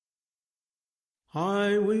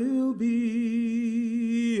I will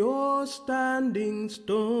be your standing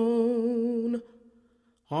stone.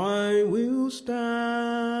 I will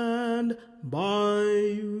stand by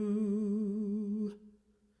you.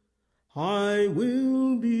 I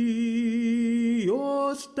will be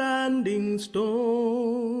your standing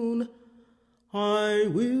stone. I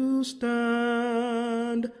will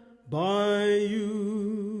stand by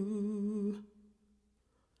you.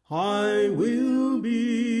 I will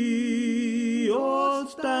be your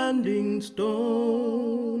standing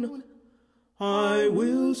stone. I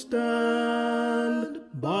will stand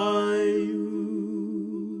by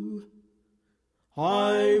you.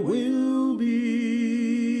 I will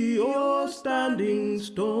be your standing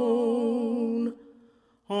stone.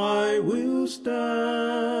 I will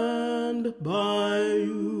stand by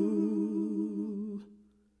you.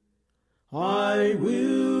 I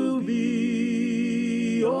will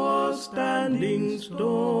be your standing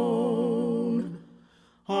stone.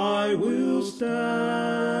 I will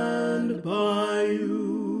stand by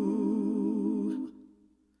you.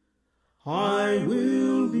 I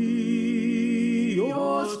will be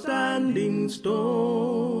your standing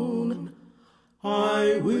stone.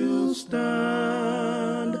 I will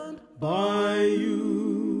stand by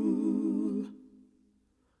you.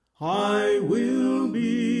 I will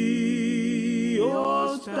be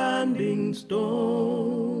your standing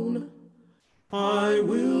stone. I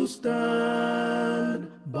will stand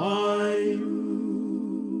by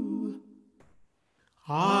you.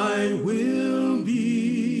 I will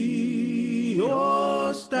be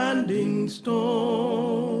your standing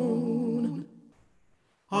stone.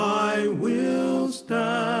 I will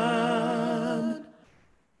stand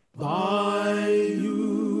by you.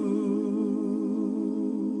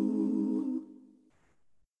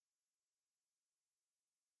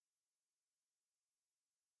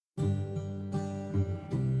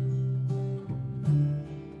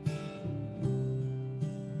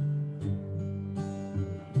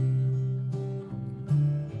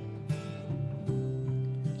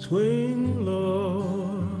 Swing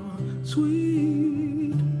low,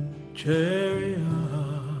 sweet chariot,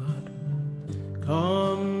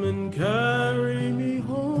 come and carry me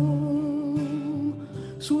home.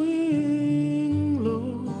 Swing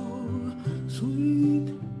low,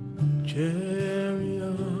 sweet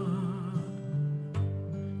chariot,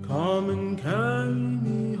 come and carry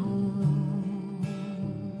me home.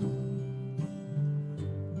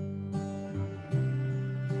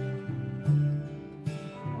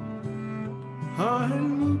 I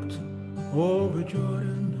looked over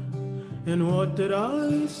Jordan, and what did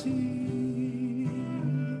I see?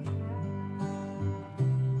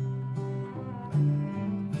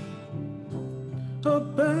 A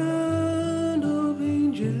band of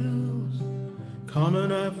angels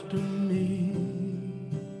coming after me.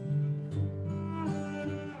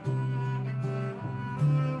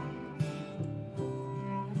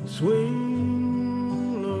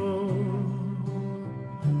 Swing low,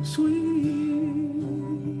 sweet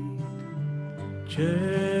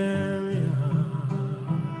chariot,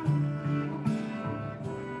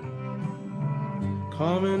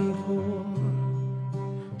 coming for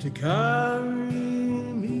to carry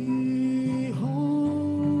me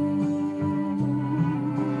home.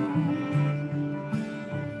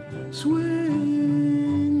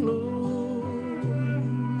 Swing low,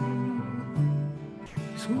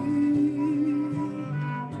 sweet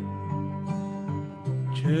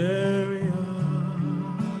chariot,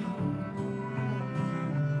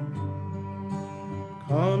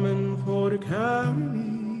 coming for to carry me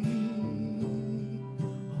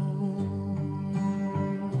home.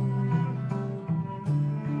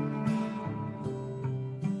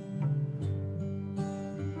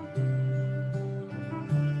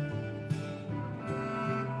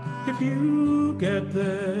 If you get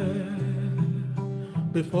there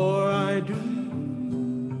before I do,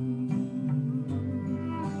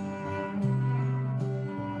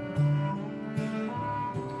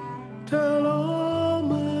 tell all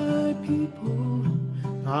my people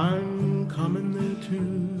I'm coming there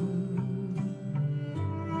too.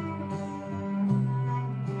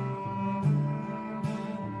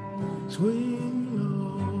 Swing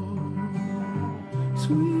low,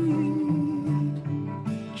 sweet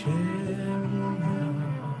chariot,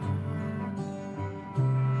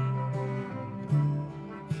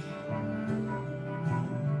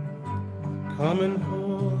 coming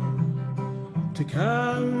for to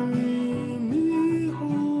carry me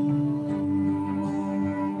home.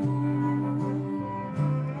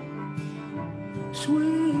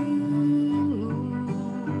 Swing low,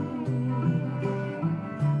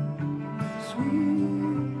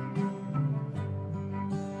 sweet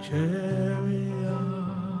chariot,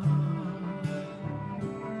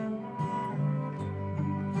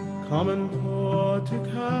 coming for to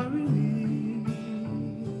carry me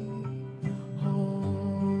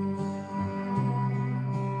home.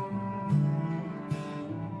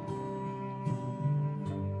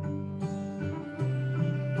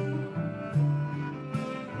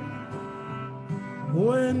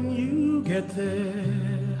 When you get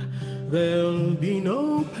there, there'll be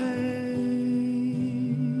no pain,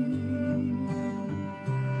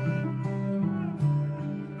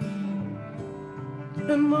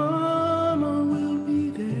 and Mama will be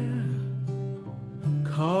there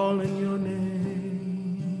calling your name.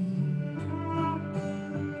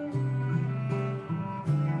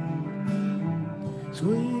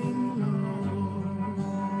 Swing low,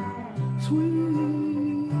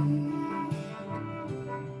 sweet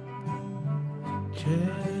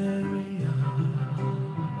chariot,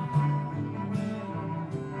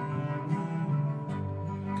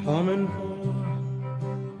 coming for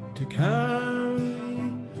to carry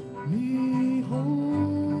me home.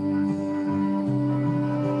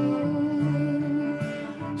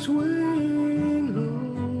 Swing low,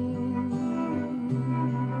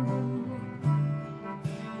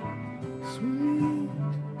 sweet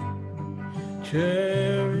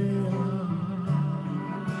chariot,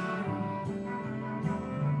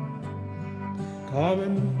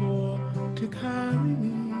 coming for to carry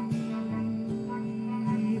me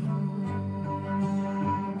home.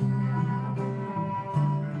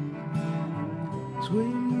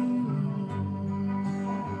 Swing low,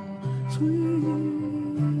 sweet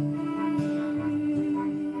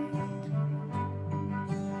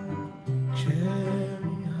chariot,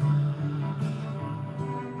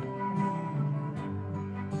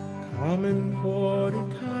 coming for to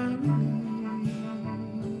carry me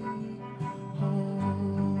home.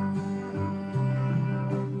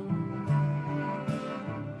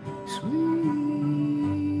 Sweet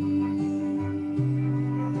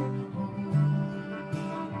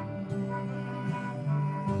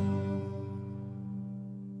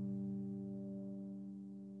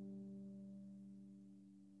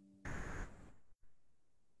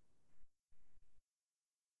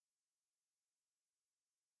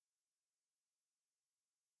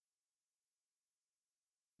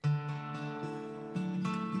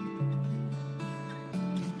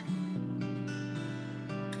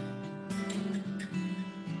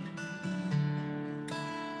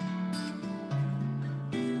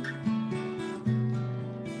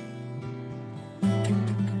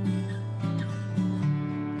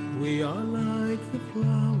we are like the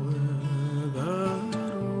flower that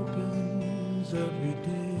opens every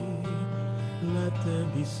day. Let there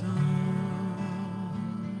be sun.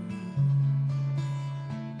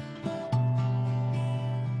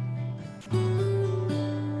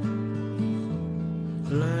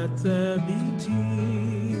 Let there be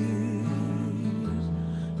tears.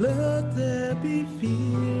 Let there be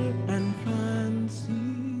fear and fancy.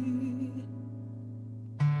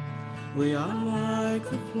 We are like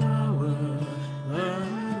the flower that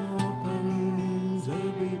opens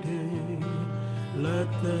every day. Let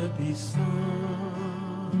there be sun.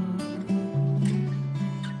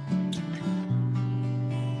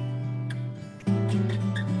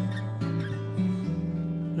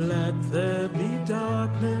 Let there be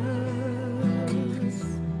darkness.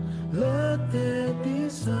 Let there be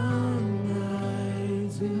sun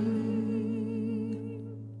rising.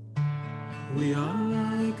 We are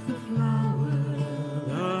like the flower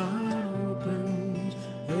that opens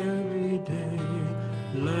every day.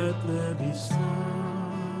 Let there be sun.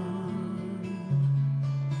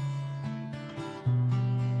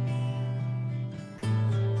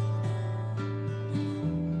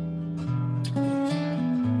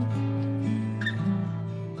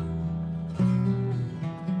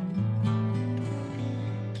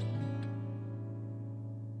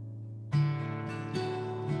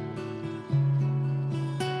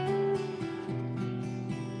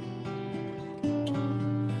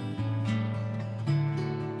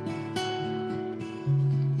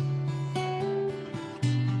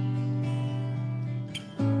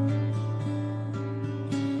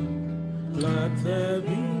 Let there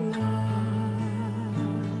be light,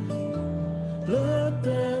 let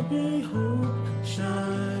there be hope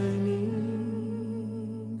shining.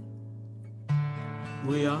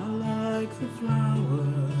 We are like the flower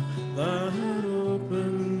that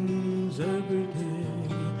opens every day.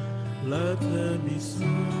 Let there be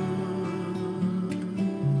sun.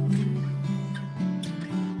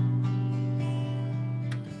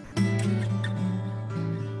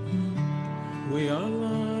 We are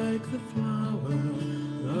like the flower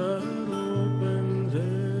that opens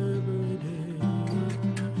every day.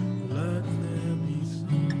 Let there be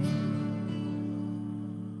sun.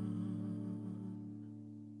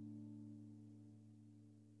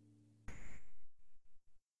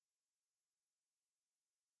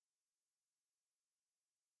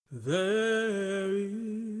 There is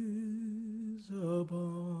a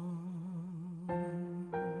balm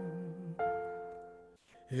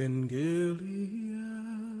in Gilead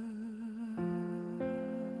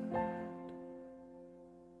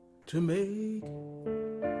to make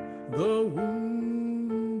the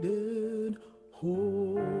wounded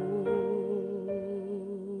whole.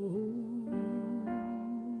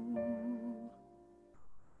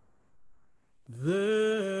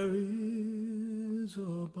 There is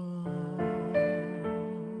a balm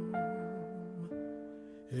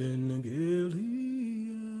in Gilead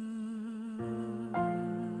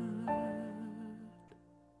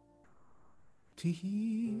to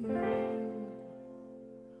heal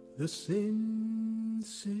the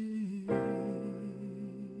sin-sick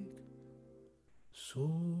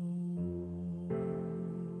soul.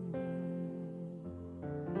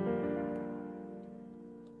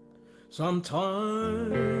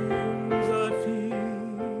 Sometimes I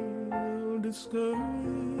feel discouraged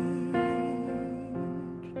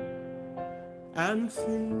and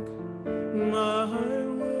think my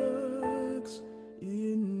work's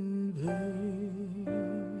in vain.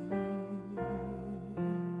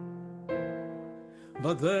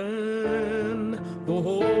 But then the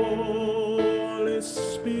Holy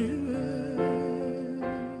Spirit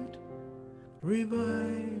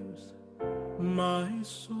revives my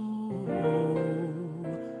soul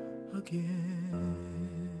again.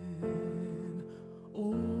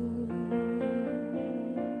 Oh,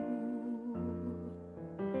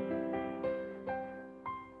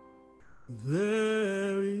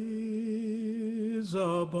 there is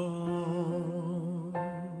a balm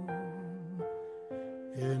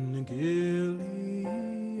in Gilead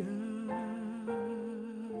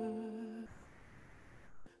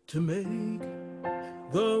to make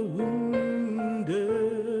the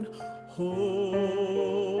wounded whole.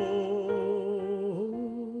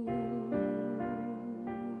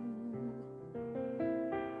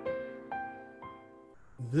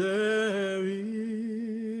 There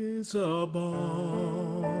is a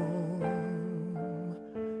balm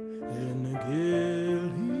in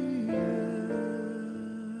Gilead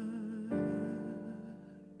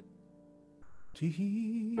to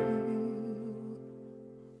heal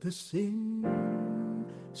the sin-sick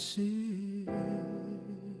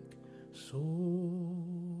soul.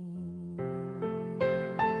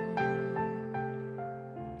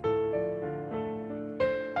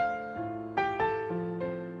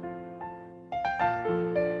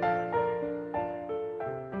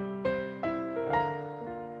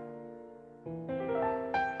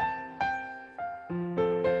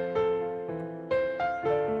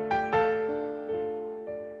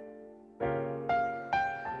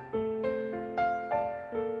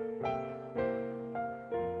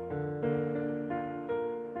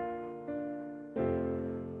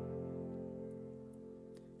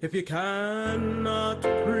 If you cannot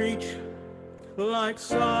preach like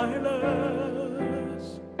Silas,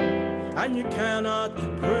 and you cannot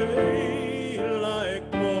pray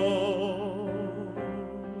like Paul,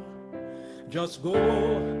 just go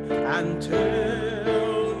and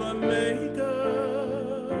tell the Maker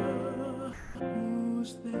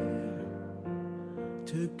who's there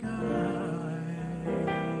to guide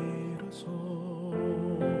us all.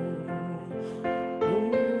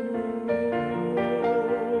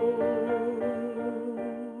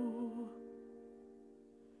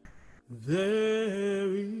 There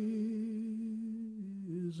is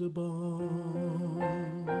a balm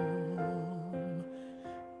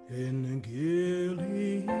in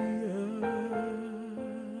Gilead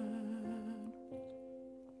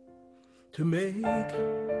to make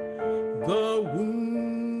the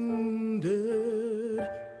wounded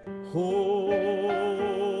whole.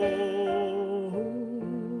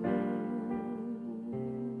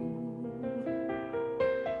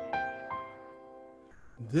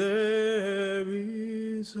 There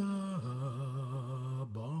is a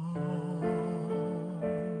balm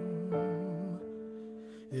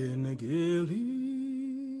in Gilead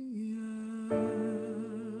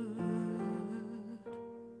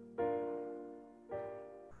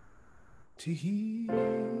to heal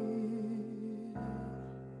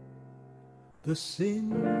the sin-sick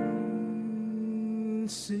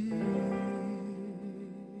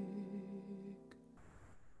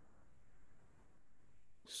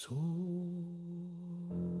soul.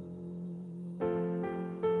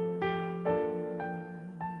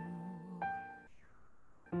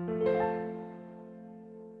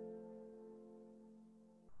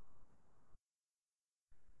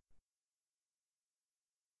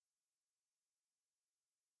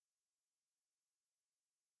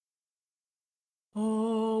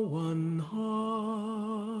 All one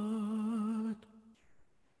heart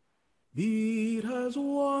as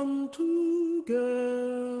one together.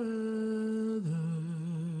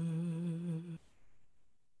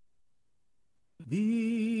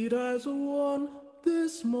 Beat as one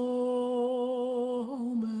this moment.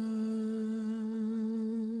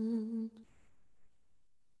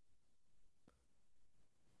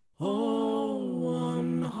 Oh,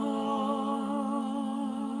 one heart.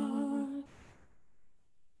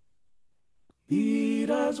 Beat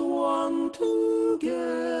as one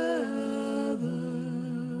together.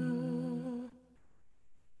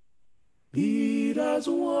 Beat as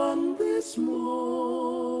one this moment.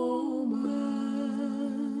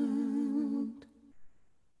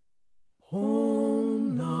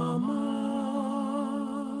 Om Namah.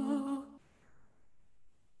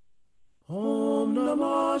 Om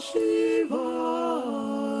Namah Shivaya.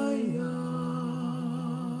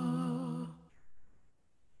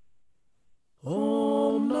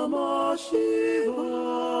 Om Namah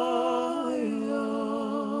Shivaya.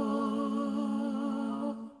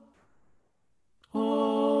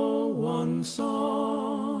 Oh, one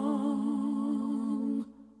song.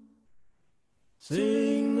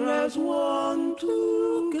 Sing as one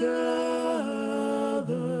together.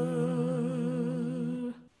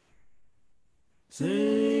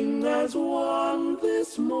 Sing as one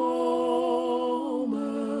this moment.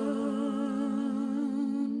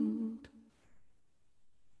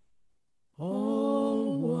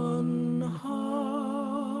 All one heart.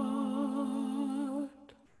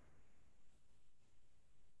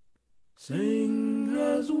 Sing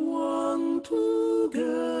as one together.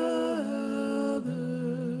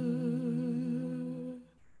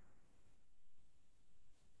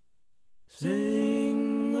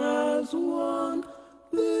 Sing as one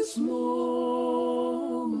this moment.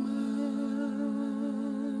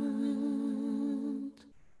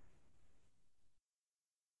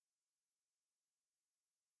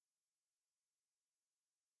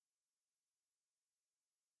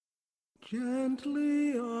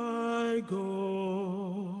 Gently I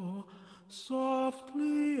go,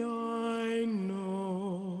 softly I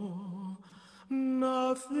know,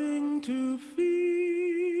 nothing to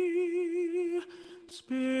fear,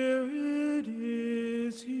 Spirit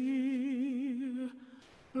is here.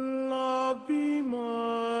 Love be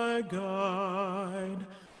my guide,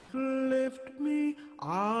 lift me,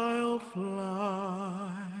 I'll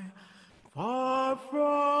fly, far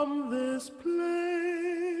from this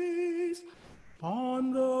place,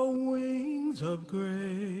 on the wings of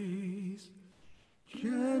grace.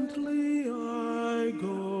 Gently I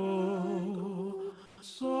go,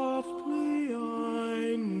 softly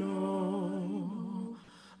I know,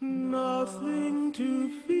 nothing to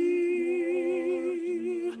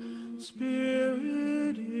fear,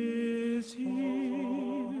 Spirit is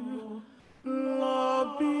here.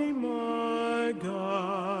 Love be my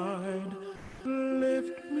guide,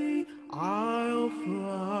 lift me, I'll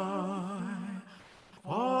fly,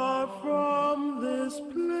 far from this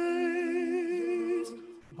place,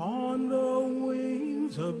 on the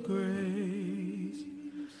wings of grace.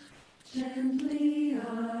 Gently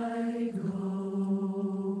I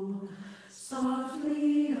go,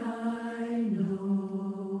 softly I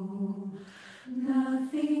know,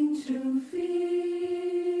 nothing to fear,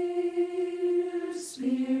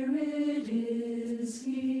 Spirit is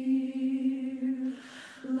here.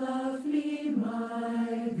 Love me,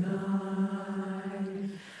 my guide,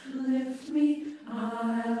 lift me,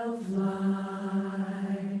 I'll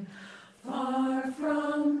fly, far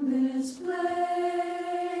from this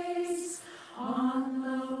place, on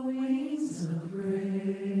the wings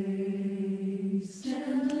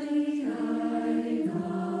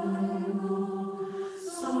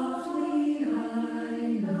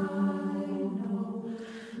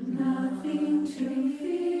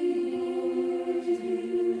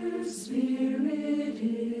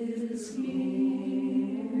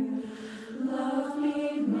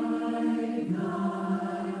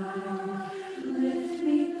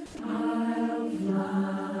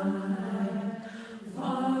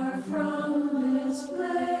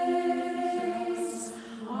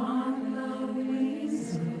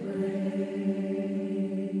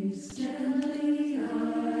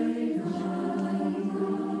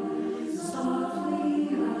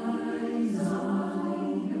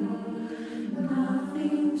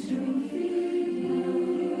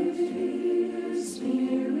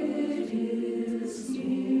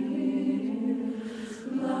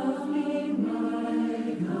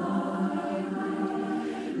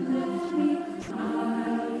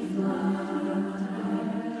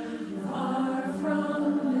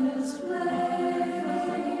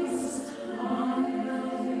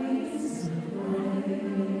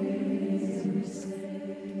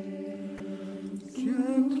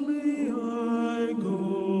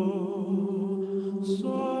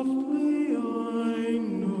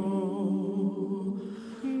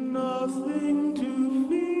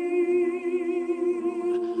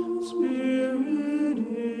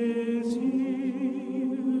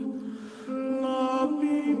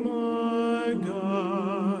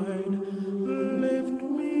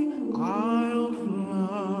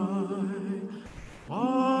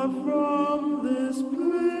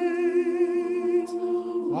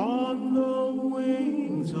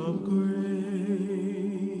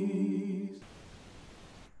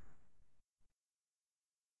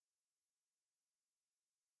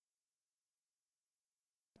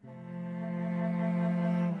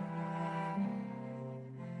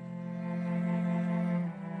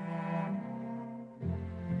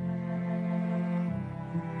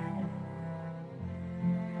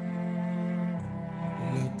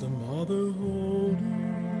Father hold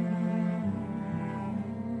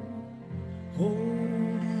you all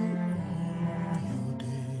your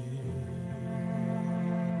days.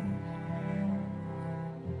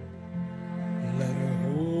 Let her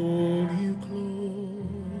hold you close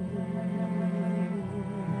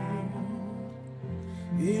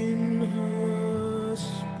in her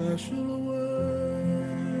special way.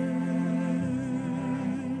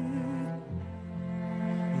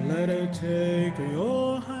 Let her take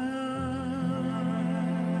your hand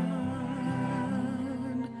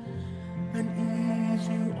and ease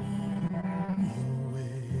you on your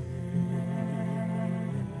way.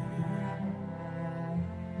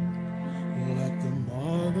 Let the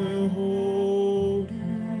mother hold you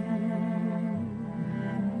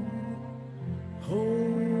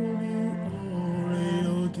all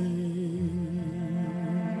your days.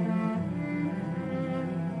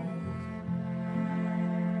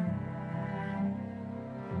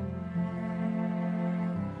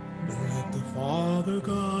 Let the Father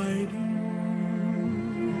guide you.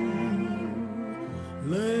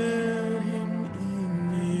 Let him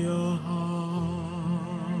in your heart.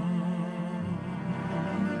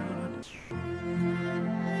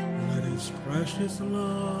 Let his precious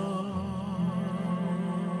love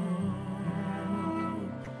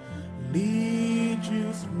lead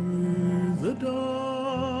you through the dark.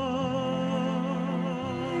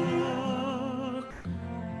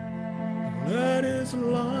 Let his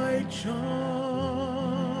light shine,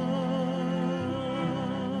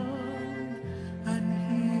 and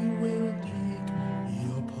he will take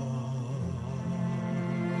your part.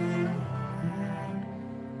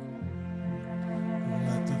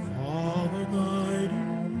 Let the Father guide you.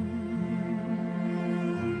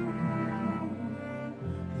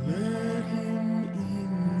 Let him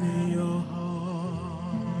in your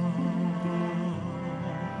heart.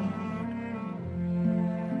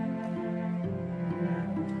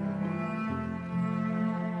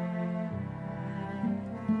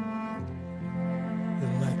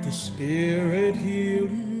 Let the Spirit heal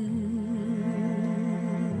you.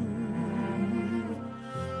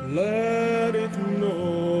 Let it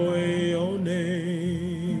know your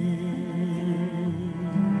name.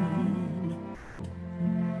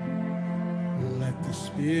 Let the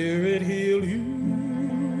Spirit heal you.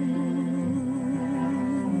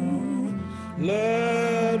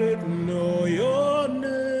 Let it know your name.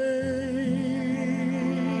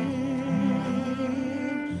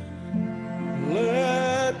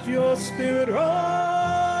 Let your spirit rise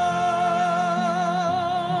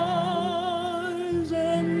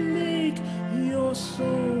and make your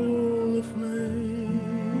soul aflame.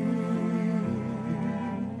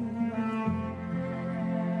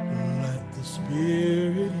 Let the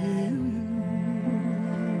Spirit heal you.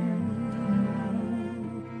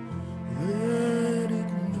 Let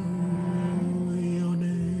it know your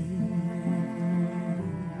name.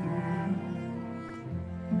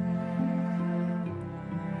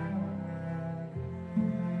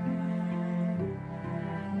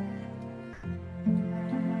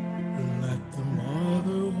 Let the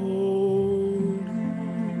mother hold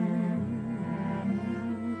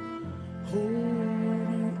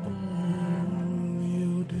you all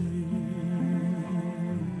your days.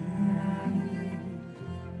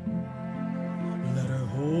 Let her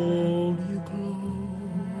hold you close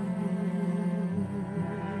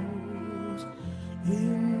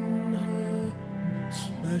in her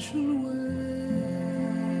special way.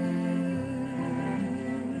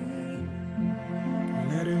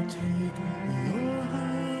 Let her take your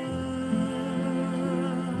hand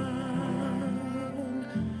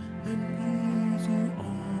and ease you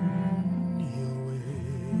on your way.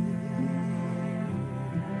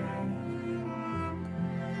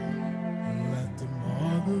 Let the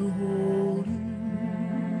mother hold you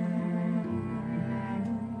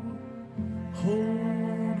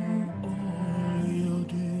all your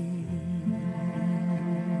days.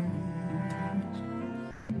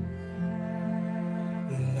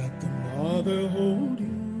 Let the mother hold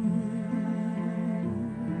you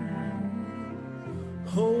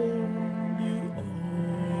all your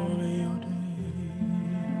days.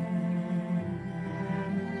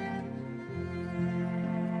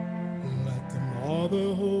 Let the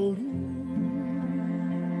mother hold you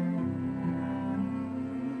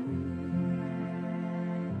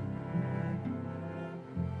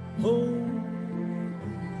all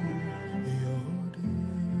your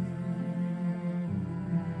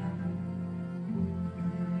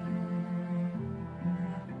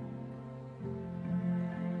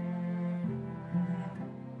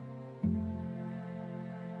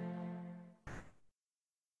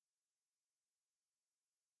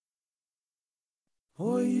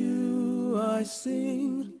For you I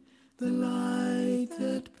sing, the light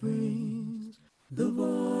that brings the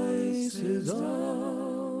voices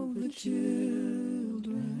of the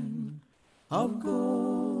children, of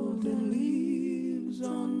golden leaves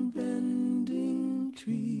on bending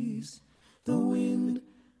trees, the wind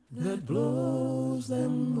that blows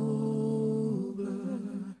them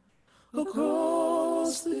over,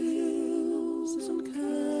 across the hills and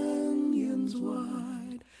canyons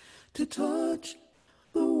wide, to touch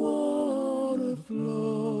the water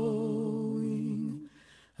flowing,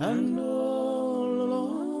 and all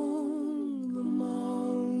along the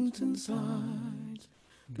mountainsides,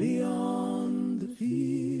 beyond the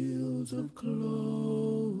fields of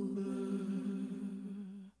clover.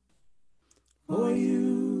 For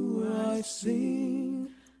you I sing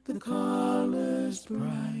the colors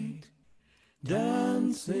bright,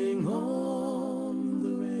 dancing on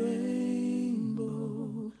the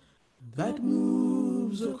rainbow that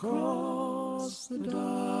moves across the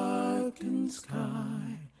darkened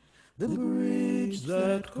sky, the bridge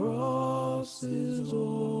that crosses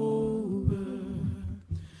over,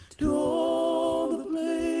 to all the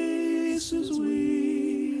places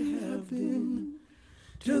we have been,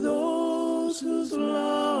 to those whose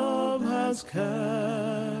love has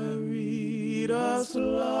carried us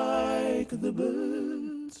like the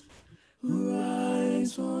birds who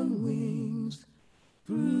rise on wings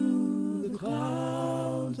through the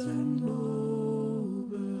clouds and over.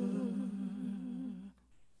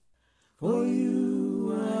 For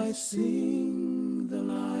you I sing the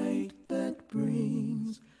light that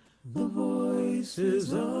brings the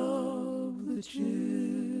voices of the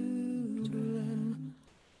children.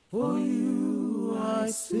 For you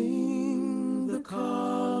I sing the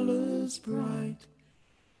colors bright,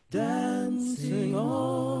 dancing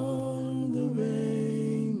on the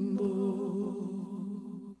rainbow.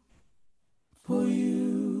 For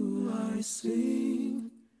you I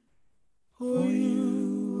sing, for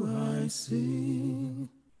you I sing,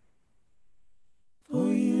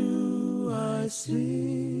 for you I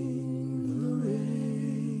sing the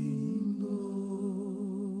rainbow.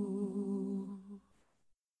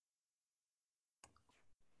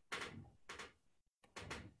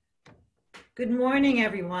 Good morning,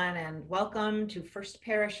 everyone, and welcome to First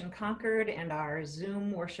Parish in Concord and our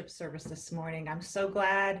Zoom worship service this morning. I'm so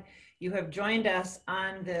glad you have joined us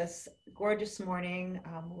on this gorgeous morning.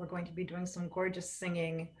 We're going to be doing some gorgeous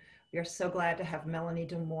singing. We are so glad to have Melanie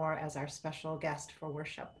DeMoore as our special guest for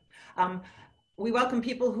worship. We welcome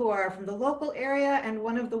people who are from the local area, and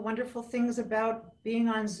one of the wonderful things about being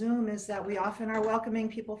on Zoom is that we often are welcoming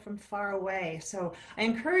people from far away. So I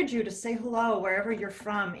encourage you to say hello wherever you're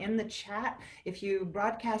from in the chat. If you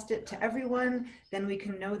broadcast it to everyone, then we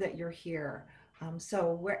can know that you're here.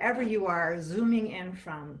 So wherever you are Zooming in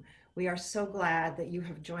from, we are so glad that you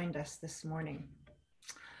have joined us this morning.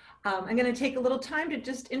 I'm going to take a little time to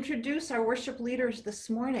just introduce our worship leaders this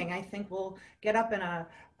morning. I think we'll get up in a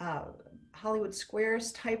Hollywood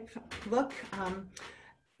Squares type look.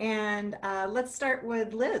 Let's start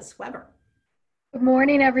with Liz Weber. Good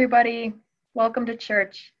morning, everybody. Welcome to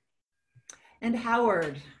church. And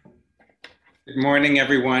Howard. Good morning,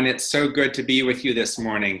 everyone. It's so good to be with you this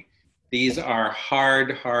morning. These are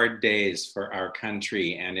hard, hard days for our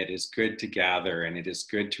country, and it is good to gather, and it is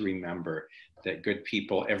good to remember that good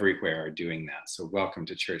people everywhere are doing that. So welcome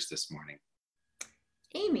to church this morning.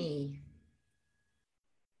 Amy.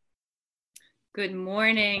 Good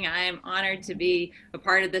morning. I am honored to be a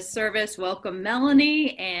part of this service. Welcome,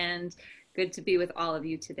 Melanie, and good to be with all of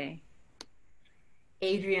you today.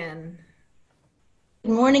 Adrian.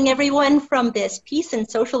 Good morning, everyone, from this peace and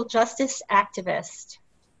social justice activist.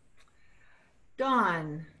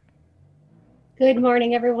 Dawn. Good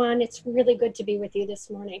morning, everyone. It's really good to be with you this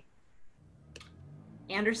morning.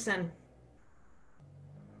 Anderson.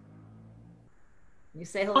 You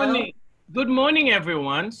say hello. Good morning,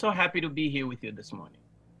 everyone. So happy to be here with you this morning.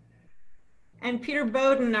 And Peter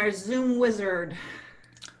Bowden, our Zoom wizard.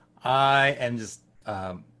 I am just,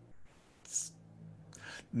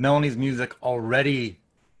 Melanie's music already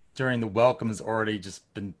during the welcome has already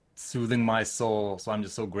just been soothing my soul. So I'm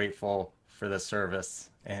just so grateful for this service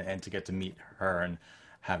and to get to meet her and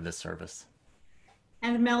have this service.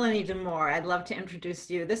 And Melanie DeMoore, I'd love to introduce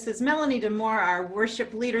you. This is Melanie DeMoore, our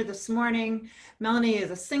worship leader this morning. Melanie is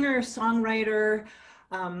a singer, songwriter,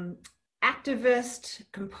 activist,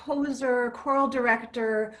 composer, choral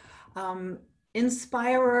director,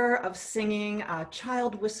 inspirer of singing,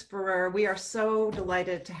 child whisperer. We are so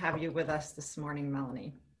delighted to have you with us this morning,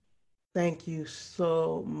 Melanie. Thank you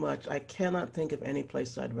so much. I cannot think of any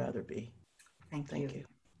place I'd rather be. Thank you.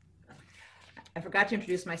 I forgot to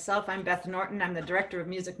introduce myself. I'm Beth Norton. I'm the Director of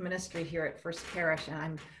Music Ministry here at First Parish, and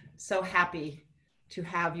I'm so happy to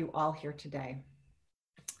have you all here today.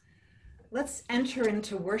 Let's enter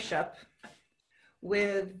into worship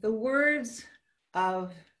with the words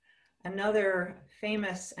of another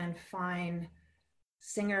famous and fine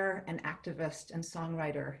singer and activist and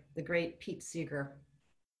songwriter, the great Pete Seeger.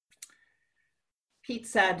 Pete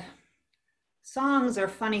said, "Songs are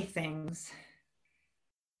funny things.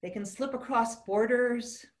 They can slip across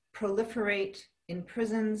borders, proliferate in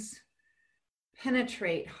prisons,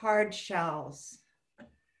 penetrate hard shells.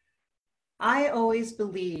 I always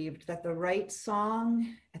believed that the right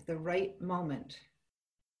song at the right moment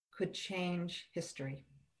could change history.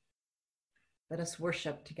 Let us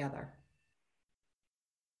worship together."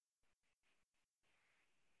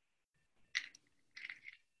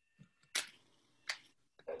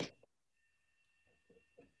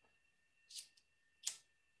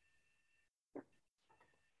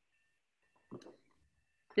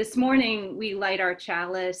 This morning, we light our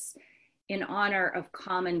chalice in honor of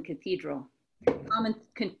Common Cathedral. Common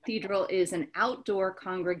Cathedral is an outdoor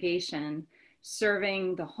congregation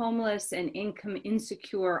serving the homeless and income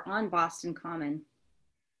insecure on Boston Common.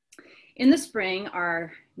 In the spring,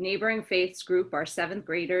 our neighboring faiths group, our seventh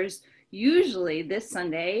graders, usually this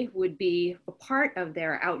Sunday would be a part of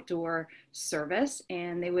their outdoor service,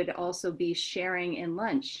 and they would also be sharing in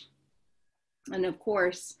lunch. And of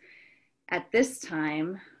course, at this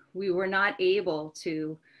time, we were not able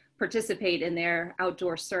to participate in their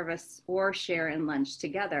outdoor service or share in lunch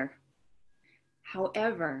together.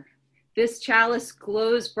 However, this chalice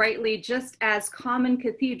glows brightly just as Common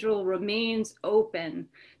Cathedral remains open,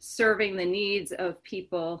 serving the needs of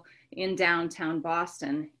people in downtown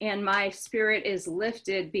Boston. And my spirit is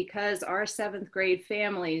lifted because our seventh grade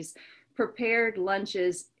families prepared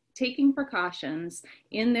lunches, taking precautions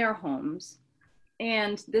in their homes.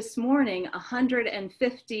 And this morning,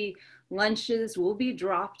 150 lunches will be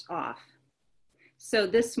dropped off. So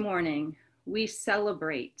this morning, we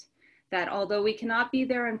celebrate that although we cannot be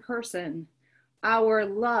there in person, our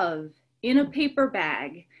love in a paper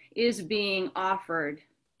bag is being offered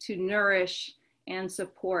to nourish and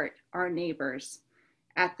support our neighbors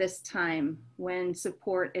at this time when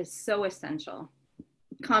support is so essential.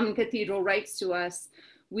 Common Cathedral writes to us,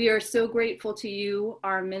 "We are so grateful to you,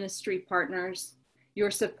 our ministry partners. Your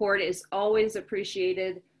support is always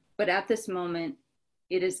appreciated, but at this moment,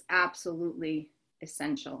 it is absolutely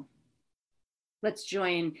essential." Let's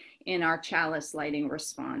join in our chalice lighting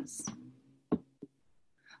response.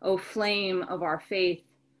 O flame of our faith,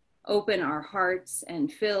 open our hearts and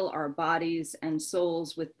fill our bodies and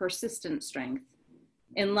souls with persistent strength.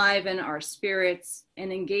 Enliven our spirits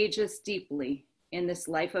and engage us deeply in this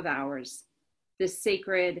life of ours, this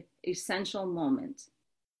sacred, essential moment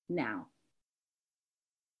now.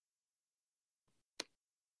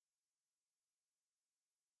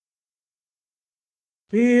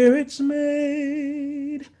 Spirit's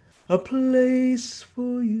made a place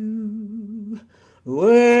for you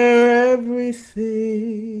where everything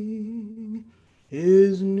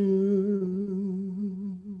is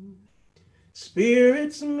new.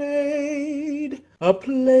 Spirit's made a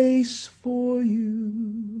place for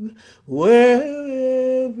you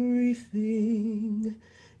where everything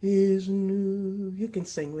is new. You can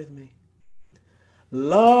sing with me.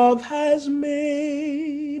 Love has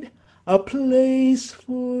made a place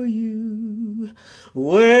for you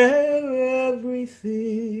where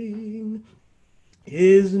everything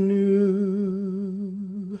is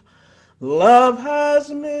new. Love has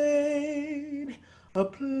made a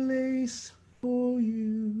place for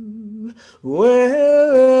you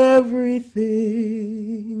where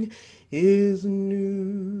everything is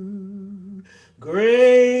new.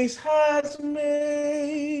 Grace has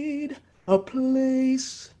made a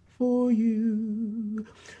place for you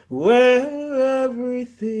where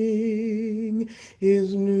everything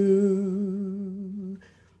is new.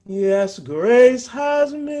 Yes, grace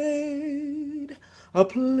has made a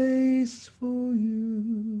place for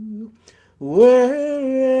you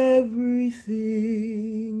where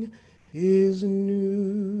everything is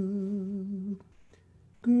new.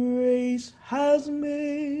 Grace has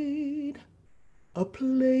made a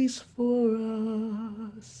place for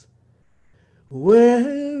us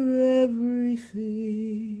where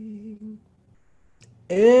everything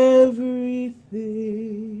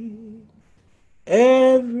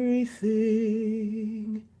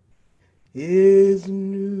is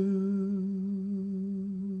new.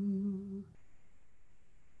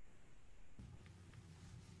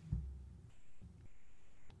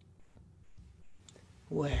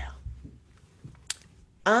 Well,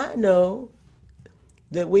 I know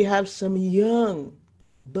that we have some young,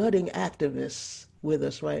 budding activists with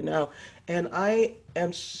us right now. And I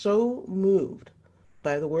am so moved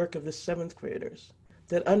by the work of the seventh graders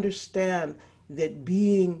that understand that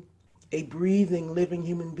being a breathing, living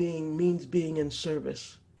human being means being in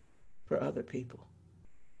service for other people.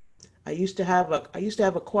 I used to have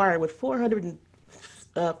a choir with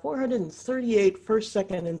 438 first,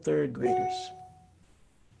 second, and third graders.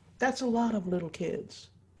 That's a lot of little kids.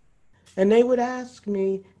 And they would ask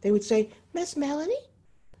me, they would say, Miss Melanie,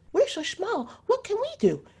 we're so small. What can we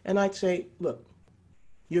do? And I'd say, look,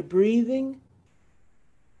 you're breathing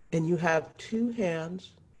and you have two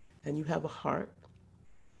hands and you have a heart.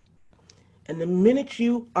 And the minute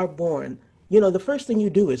you are born, the first thing you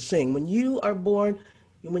do is sing. When you are born,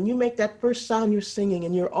 when you make that first sound, you're singing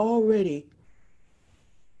and you're already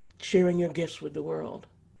sharing your gifts with the world.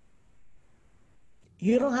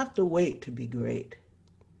 You don't have to wait to be great.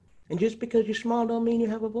 And just because you're small don't mean you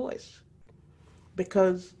have a voice.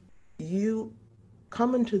 Because you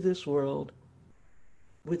come into this world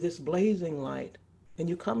with this blazing light, and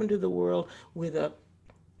you come into the world with a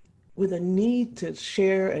need to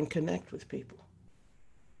share and connect with people.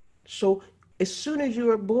 So as soon as you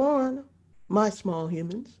are born, my small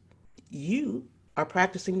humans, you are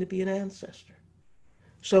practicing to be an ancestor.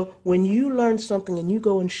 So when you learn something and you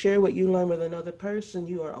go and share what you learn with another person,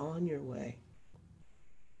 you are on your way.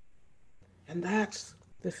 And that's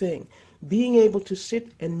the thing. Being able to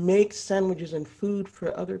sit and make sandwiches and food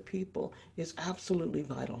for other people is absolutely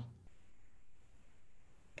vital.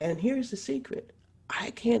 And here's the secret.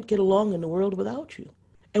 I can't get along in the world without you.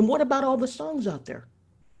 And what about all the songs out there?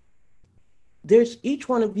 Each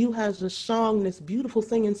one of you has a song, this beautiful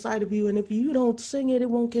thing inside of you, and if you don't sing it, it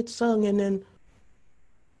won't get sung, and then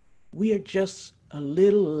we are just a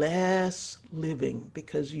little less living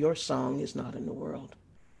because your song is not in the world.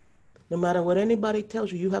 No matter what anybody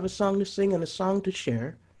tells you, you have a song to sing and a song to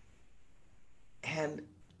share, and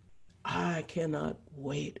I cannot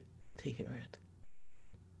wait to hear it.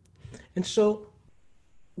 And so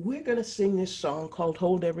we're going to sing this song called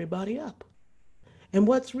Hold Everybody Up. And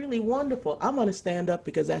what's really wonderful, I'm going to stand up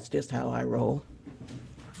because that's just how I roll.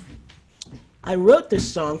 I wrote this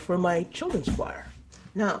song for my children's choir.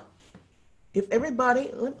 Now, if everybody,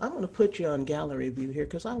 I'm going to put you on gallery view here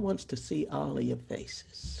because I want to see all of your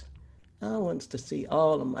faces. I want to see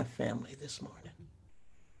all of my family this morning.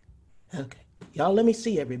 Okay, y'all let me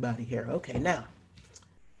see everybody here. Okay, now,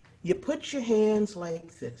 you put your hands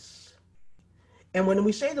like this. And when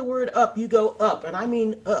we say the word up, you go up, and I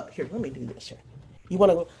mean up. Here, let me do this here. You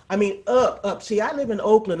want to go, I mean up, up. See, I live in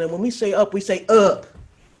Oakland, and when we say up, we say up.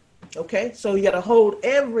 Okay, so you got to hold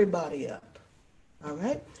everybody up. All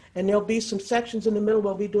right? And there'll be some sections in the middle.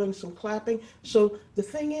 We'll be doing some clapping. So the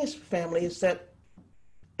thing is, family, is that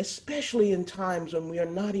especially in times when we are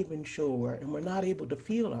not even sure and we're not able to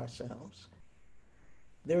feel ourselves,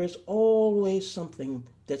 there is always something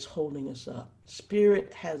that's holding us up.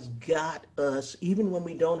 Spirit has got us, even when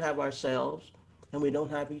we don't have ourselves and we don't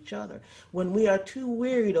have each other. When we are too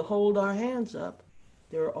weary to hold our hands up,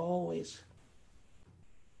 there are always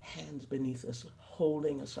hands beneath us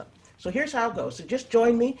holding us up. So here's how it goes. So just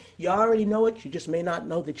join me. You already know it. You just may not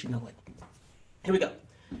know that you know it. Here we go.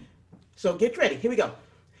 So get ready. Here we go.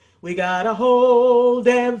 We gotta hold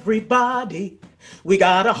everybody. We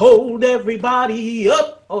gotta hold everybody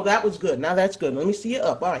up. Oh, that was good. Now that's good. Let me see you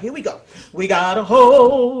up. All right, here we go. We gotta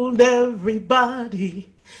hold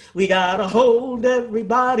everybody. We gotta hold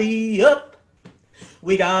everybody up.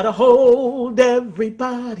 We gotta hold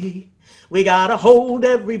everybody. We gotta hold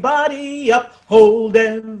everybody up. Hold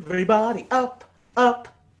everybody up,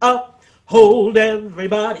 up, up. Hold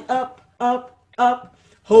everybody up, up, up.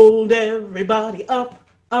 Hold everybody up.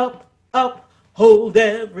 Up, up, hold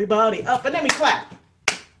everybody up, and then we clap.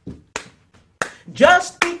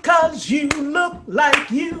 Just because you look like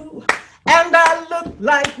you and I look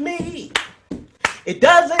like me, it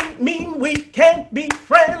doesn't mean we can't be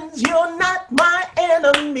friends. You're not my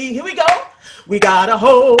enemy. Here we go. We gotta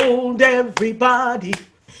hold everybody.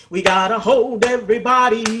 We gotta hold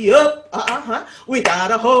everybody up. We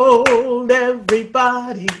gotta hold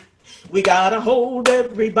everybody. We gotta hold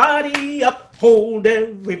everybody up. Hold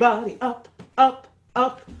everybody up, up,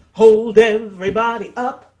 up. Hold everybody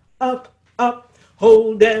up, up, up.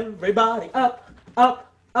 Hold everybody up,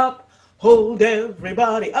 up, up. Hold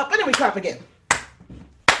everybody up. And then we clap again.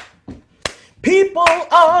 People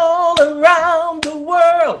all around the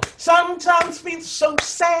world sometimes feel so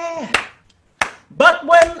sad. But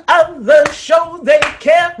when others show they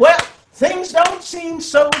care, well, things don't seem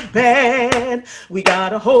so bad. We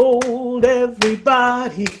gotta hold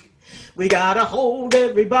everybody. We gotta hold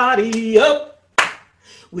everybody up.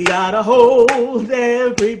 We gotta hold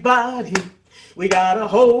everybody. We gotta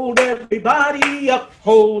hold everybody up,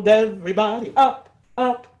 hold everybody up,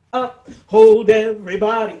 up, up, hold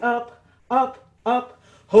everybody up, up, up,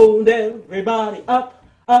 hold everybody up,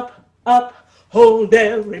 up, up, hold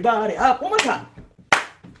everybody up. One more time.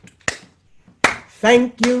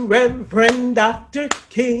 Thank you, Reverend Dr.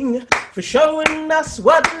 King, for showing us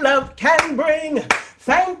what love can bring.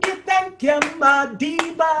 Thank you,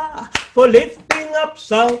 Madiba, for lifting up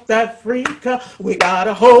South Africa. We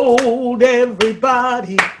gotta hold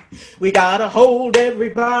everybody. We gotta hold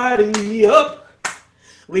everybody up.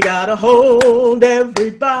 We gotta hold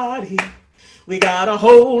everybody. We gotta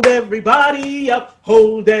hold everybody up.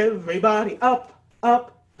 Hold everybody up,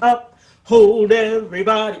 up, up. Hold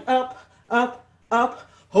everybody up, up, up.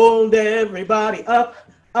 Hold everybody up,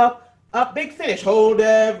 up, up. Big finish. Hold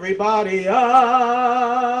everybody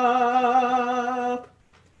up.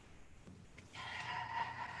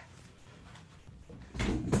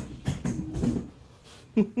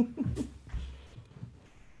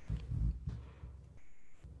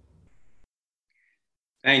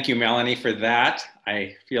 Thank you, Melanie, for that.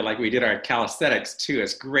 I feel like we did our calisthenics too.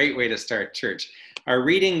 It's a great way to start church. Our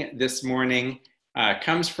reading this morning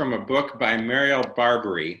comes from a book by Muriel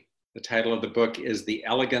Barbary. The title of the book is The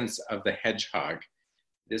Elegance of the Hedgehog.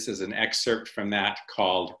 This is an excerpt from that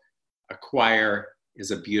called A Choir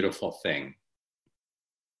is a Beautiful Thing.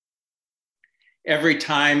 Every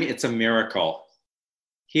time it's a miracle.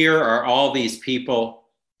 Here are all these people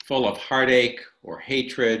full of heartache or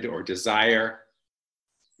hatred or desire.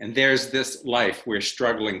 And there's this life we're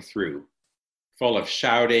struggling through, full of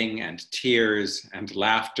shouting and tears and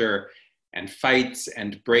laughter and fights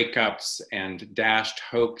and breakups and dashed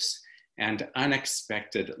hopes and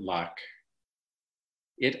unexpected luck.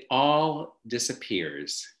 It all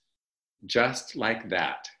disappears just like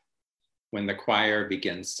that when the choir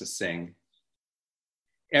begins to sing.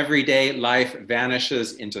 Everyday life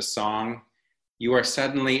vanishes into song. You are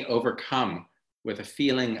suddenly overcome with a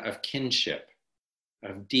feeling of kinship,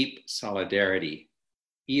 of deep solidarity,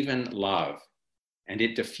 even love, and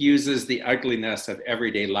it diffuses the ugliness of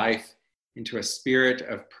everyday life into a spirit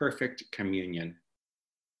of perfect communion.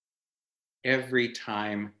 Every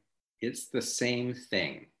time it's the same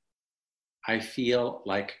thing. I feel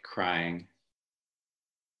like crying.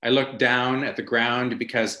 I look down at the ground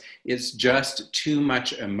because it's just too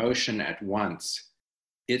much emotion at once.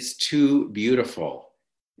 It's too beautiful,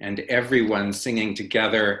 and everyone singing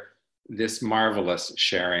together this marvelous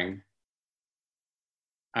sharing.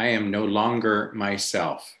 I am no longer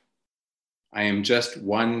myself. I am just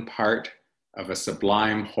one part of a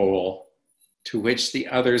sublime whole to which the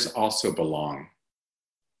others also belong.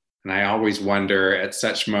 And I always wonder at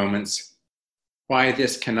such moments why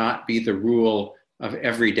this cannot be the rule of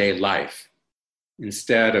everyday life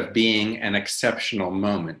instead of being an exceptional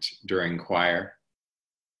moment during choir.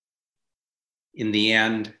 In the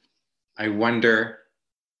end, I wonder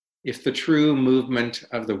if the true movement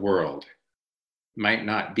of the world might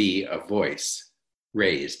not be a voice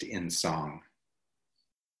raised in song.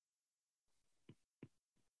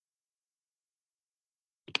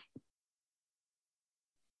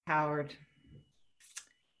 Howard.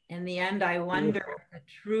 In the end, I wonder if the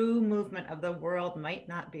true movement of the world might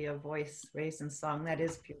not be a voice raised in song. That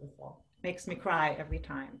is beautiful. Makes me cry every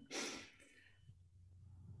time.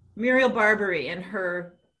 Muriel Barbary, in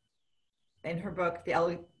her book, The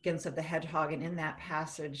Elegance of the Hedgehog, and in that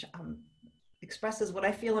passage, expresses what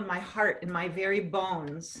I feel in my heart, in my very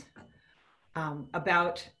bones,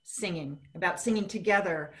 about singing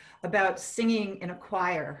together, about singing in a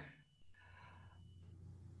choir.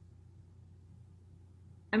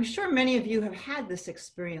 I'm sure many of you have had this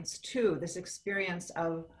experience too, this experience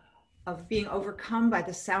of being overcome by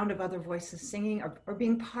the sound of other voices singing, or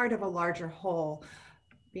being part of a larger whole,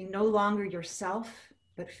 being no longer yourself,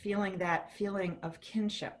 but feeling that feeling of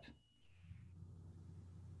kinship.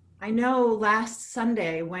 I know last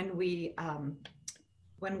Sunday when we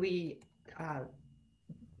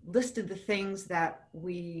listed the things that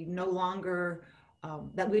we no longer,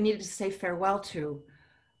 that we needed to say farewell to,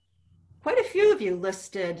 quite a few of you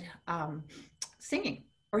listed singing,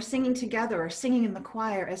 or singing together, or singing in the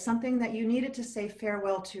choir as something that you needed to say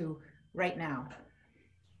farewell to right now.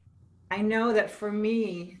 I know that for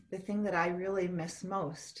me, the thing that I really miss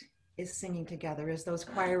most is singing together, is those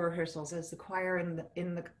choir rehearsals, is the choir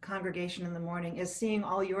in the congregation in the morning, is seeing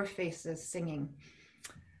all your faces singing.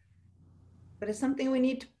 But it's something we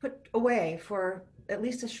need to put away for at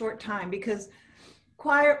least a short time, because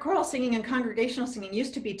choral singing and congregational singing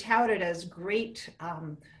used to be touted as great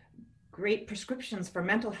prescriptions for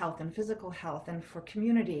mental health and physical health and for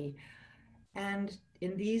community. And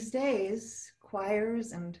in these days,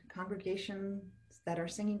 choirs and congregations that are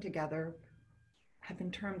singing together have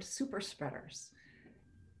been termed super spreaders.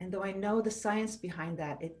 And though I know the science behind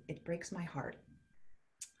that, it breaks my heart.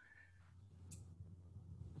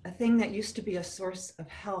 A thing that used to be a source of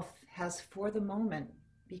health has, for the moment,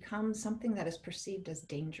 become something that is perceived as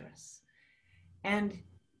dangerous. And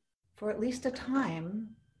for at least a time,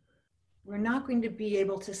 we're not going to be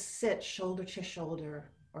able to sit shoulder to shoulder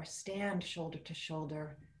or stand shoulder to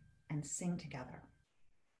shoulder and sing together.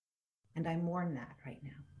 And I mourn that right now.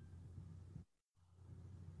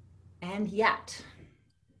 And yet,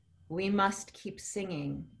 we must keep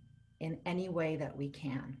singing in any way that we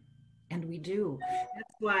can. And we do.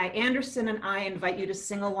 That's why Anderson and I invite you to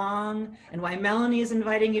sing along, and why Melanie is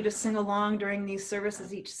inviting you to sing along during these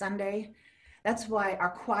services each Sunday. That's why our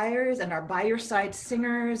choirs and our By Your Side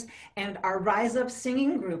singers and our Rise Up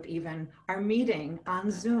singing group even are meeting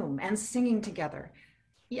on Zoom and singing together.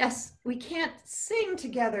 Yes, we can't sing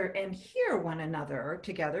together and hear one another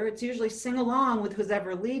together. It's usually sing along with who's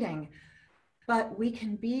ever leading. But we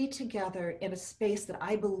can be together in a space that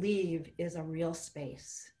I believe is a real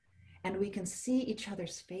space. And we can see each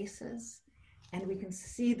other's faces, and we can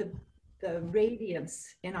see the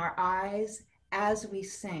radiance in our eyes as we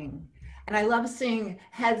sing. And I love seeing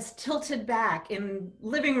heads tilted back in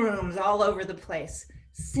living rooms all over the place,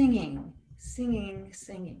 singing, singing,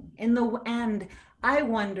 singing. In the end, I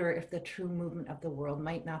wonder if the true movement of the world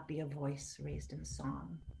might not be a voice raised in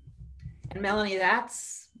song. And Melanie,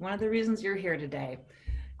 that's one of the reasons you're here today,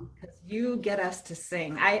 because you get us to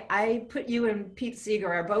sing. I put you and Pete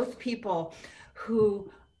Seeger are both people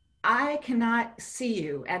who I cannot see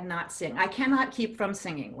you and not sing. I cannot keep from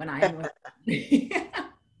singing when I'm with you.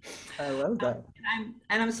 I love that.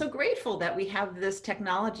 And I'm so grateful that we have this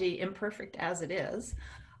technology, imperfect as it is,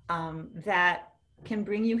 that can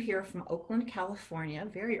bring you here from Oakland, California,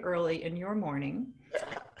 very early in your morning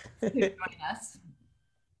to join us.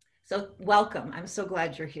 So welcome. I'm so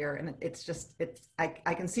glad you're here. And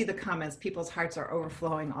I can see the comments. People's hearts are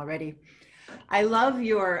overflowing already. I love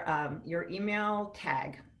your email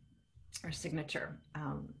tag or signature.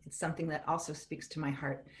 It's something that also speaks to my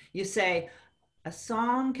heart. You say, a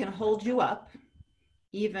song can hold you up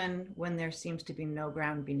even when there seems to be no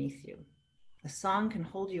ground beneath you. A song can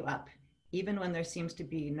hold you up even when there seems to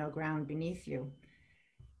be no ground beneath you.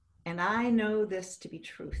 And I know this to be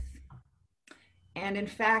truth. And in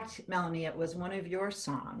fact, Melanie, it was one of your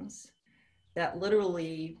songs that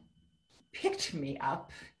literally picked me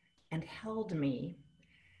up and held me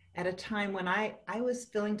at a time when I was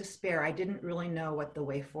feeling despair. I didn't really know what the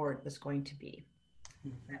way forward was going to be.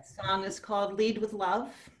 That song is called Lead with Love,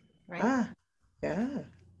 right? Ah, yeah.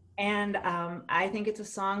 And I think it's a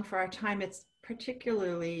song for our time. It's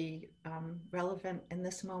particularly relevant in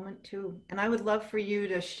this moment too. And I would love for you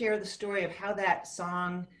to share the story of how that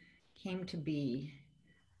song came to be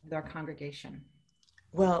with our congregation.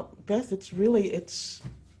 Well, Beth, it's really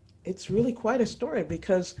quite a story,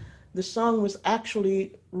 because the song was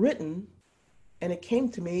actually written and it came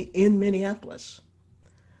to me in Minneapolis.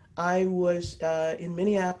 I was in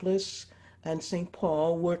Minneapolis and St.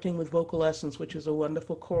 Paul working with Vocal Essence, which is a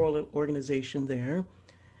wonderful choral organization there.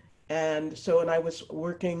 And I was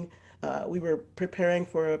working, we were preparing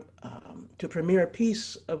to premiere a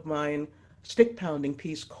piece of mine, stick pounding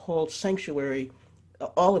piece called Sanctuary.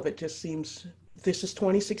 All of it just seems, this is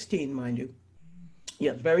 2016, mind you.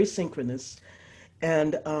 Yeah, very synchronous.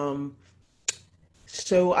 And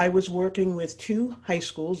so I was working with two high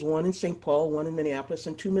schools, one in St. Paul, one in Minneapolis,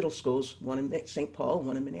 and two middle schools, one in St. Paul,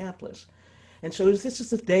 one in Minneapolis. And so this is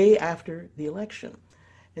the day after the election.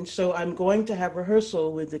 And so I'm going to have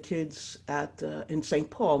rehearsal with the kids in St.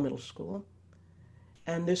 Paul Middle School.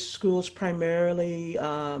 And this school is primarily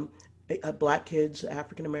Black kids,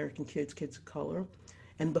 African-American kids, kids of color.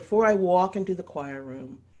 And before I walk into the choir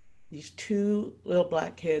room, these two little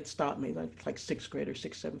Black kids stopped me, like sixth graders,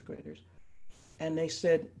 seventh graders. And they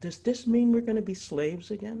said, does this mean we're going to be slaves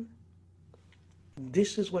again?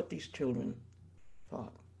 This is what these children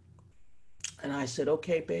thought. And I said,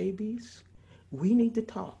 okay, babies, we need to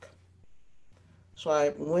talk. So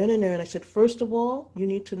I went in there and I said, first of all, you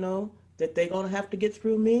need to know that they're going to have to get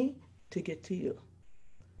through me to get to you.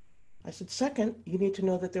 I said, second, you need to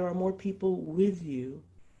know that there are more people with you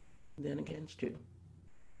than against you.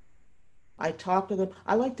 I talk to them.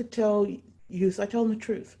 I like to tell youth, I tell them the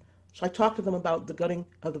truth. So I talked to them about the gutting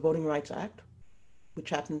of the Voting Rights Act, which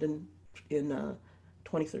happened in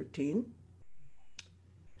 2013.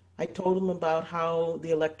 I told them about how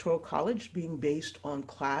the Electoral College being based on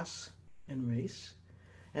class and race,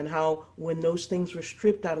 and how when those things were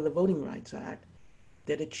stripped out of the Voting Rights Act,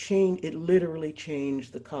 that it literally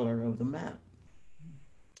changed the color of the map.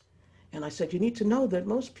 And I said, you need to know that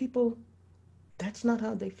most people, that's not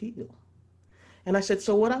how they feel. And I said,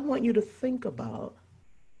 so what I want you to think about,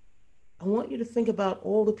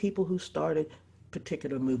 all the people who started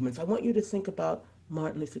particular movements. I want you to think about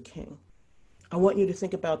Martin Luther King. I want you to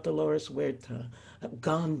think about Dolores Huerta,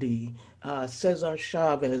 Gandhi, Cesar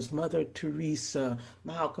Chavez, Mother Teresa,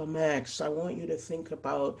 Malcolm X. I want you to think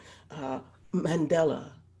about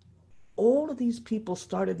Mandela. All of these people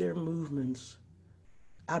started their movements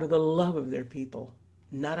out of the love of their people,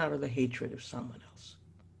 not out of the hatred of someone else.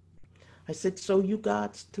 I said, so you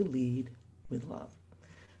got to lead with love.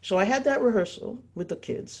 So I had that rehearsal with the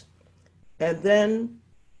kids, and then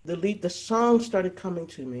the song started coming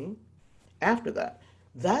to me after that.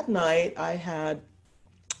 That night I had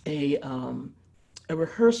a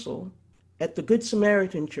rehearsal at the Good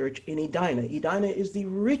Samaritan Church in Edina. Edina is the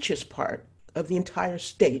richest part of the entire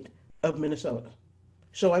state of Minnesota.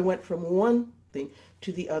 So I went from one thing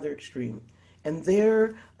to the other extreme. And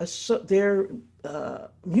their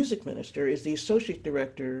music minister is the associate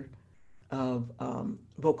director of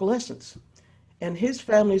Vocal Essence. And his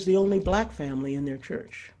family is the only Black family in their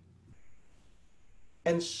church.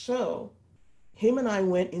 And so him and I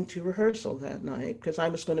went into rehearsal that night because I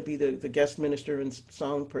was going to be the guest minister and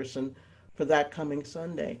song person for that coming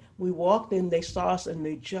Sunday. We walked in, they saw us, and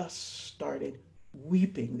they just started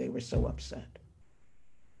weeping. They were so upset.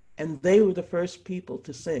 And they were the first people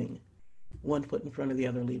to sing One Foot in Front of the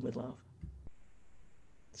Other, Lead with Love.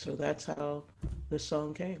 So that's how the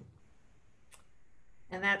song came.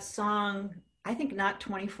 And that song, I think not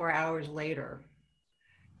 24 hours later,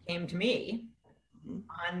 came to me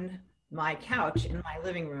on my couch in my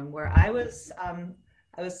living room, where I was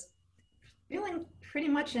feeling pretty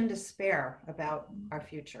much in despair about our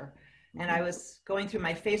future. And I was going through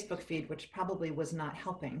my Facebook feed, which probably was not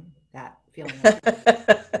helping that feeling.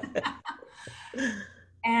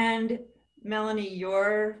 And Melanie,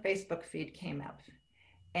 your Facebook feed came up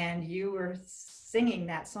and you were singing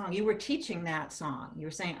that song. You were teaching that song. You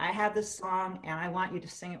were saying, I have this song and I want you to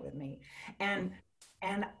sing it with me. And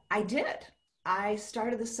I did. I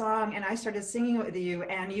started the song and I started singing it with you,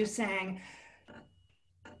 and you sang,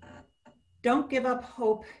 don't give up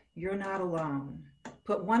hope, you're not alone.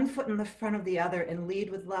 Put one foot in the front of the other and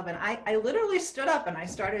lead with love. And I literally stood up and I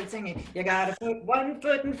started singing, you gotta put one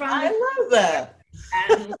foot in front. I love that.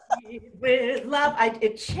 And lead with love.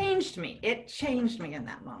 It changed me. It changed me in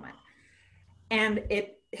that moment. And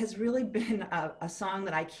it has really been a song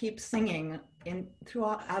that I keep singing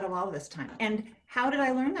out of all this time. And how did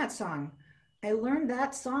I learn that song? I learned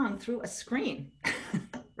that song through a screen,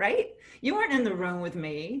 right? You weren't in the room with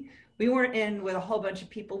me. We weren't in with a whole bunch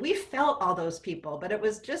of people. We felt all those people, but it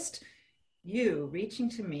was just you reaching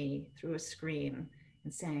to me through a screen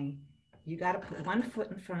and saying, you got to put one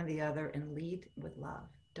foot in front of the other and lead with love.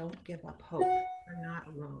 Don't give up hope. You're not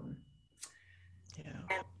alone. Yeah.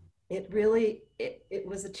 And it really, it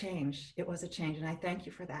was a change. It was a change. And I thank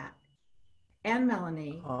you for that. And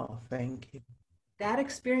Melanie. Oh, thank you. That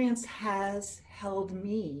experience has held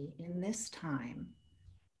me in this time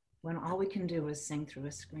when all we can do is sing through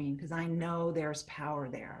a screen, because I know there's power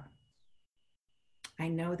there. I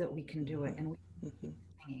know that we can do it, and we can keep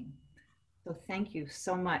singing. So thank you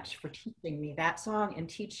so much for teaching me that song and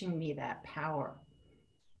teaching me that power.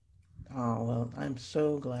 Oh, well, I'm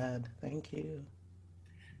so glad. Thank you.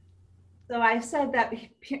 So I said that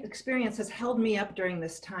experience has held me up during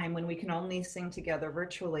this time when we can only sing together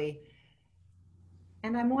virtually.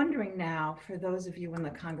 And I'm wondering now, for those of you in the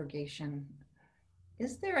congregation,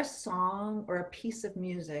 is there a song or a piece of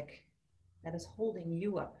music that is holding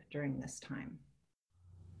you up during this time?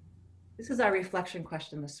 This is our reflection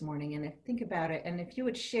question this morning, and think about it, and if you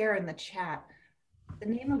would share in the chat the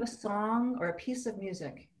name of a song or a piece of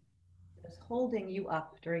music that is holding you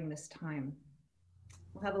up during this time.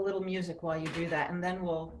 We'll have a little music while you do that, and then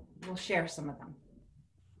we'll share some of them.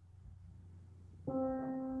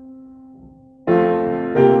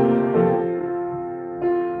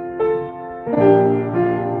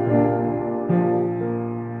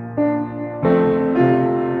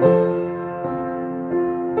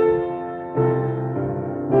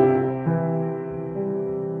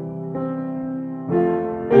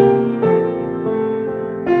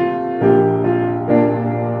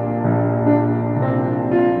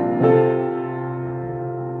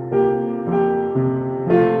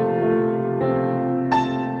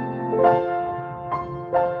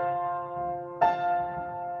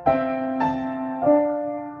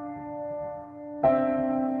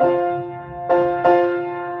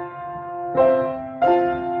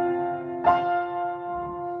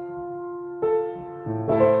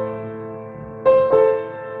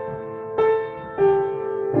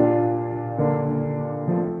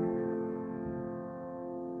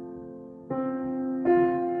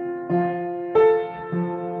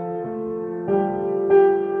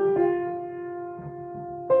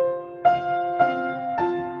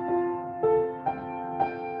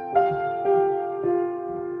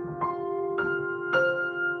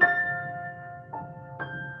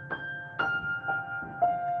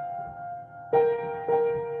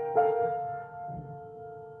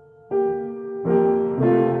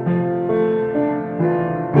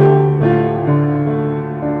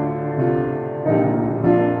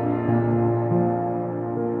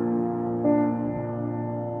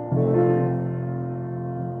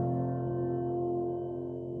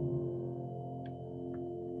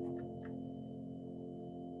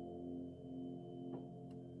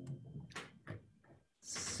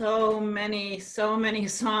 so many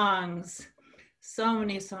songs. So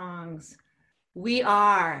many songs. We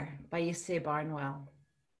Are by Ysaye Barnwell.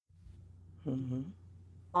 Mm-hmm.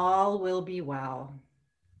 All will be well.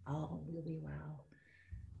 All will be well.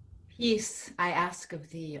 Peace I ask of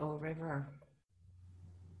thee, O river.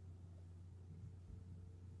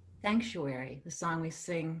 Sanctuary, the song we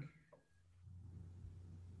sing.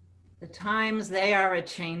 The times they are a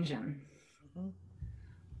changin'. Mm-hmm.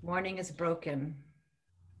 Morning is broken.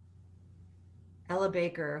 Ella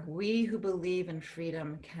Baker, we who believe in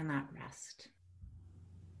freedom cannot rest.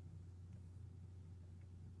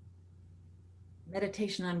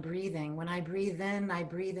 Meditation on breathing. When I breathe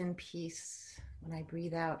in peace. When I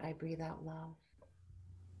breathe out love.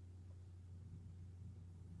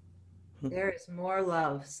 There is more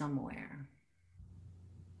love somewhere.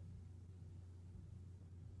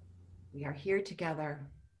 We are here together.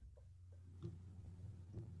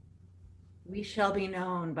 We shall be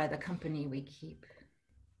known by the company we keep.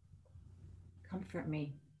 Comfort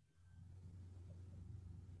me.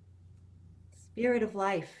 Spirit of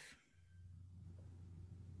life.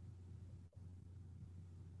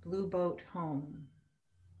 Blue boat home.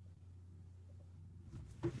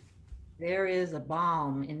 There is a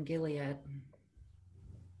balm in Gilead.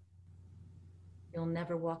 You'll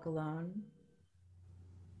never walk alone.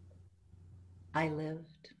 I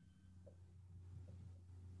lived.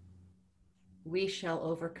 We shall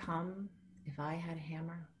overcome if I had a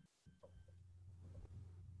hammer.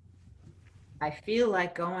 I feel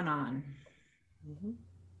like going on. Mm-hmm.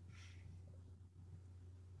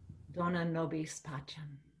 Dona nobis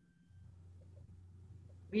pacem.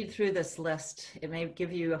 Read through this list. It may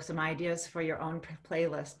give you some ideas for your own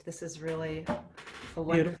playlist. This is really a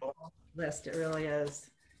wonderful list. It really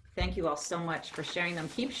is. Thank you all so much for sharing them.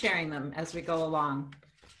 Keep sharing them as we go along.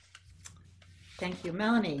 Thank you.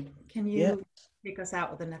 Melanie, can you take us out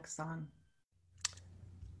with the next song?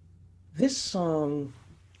 This song,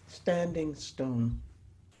 Standing Stone,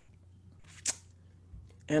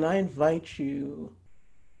 and I invite you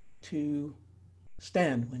to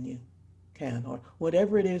stand when you can, or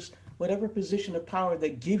whatever it is, whatever position of power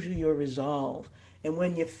that gives you your resolve. And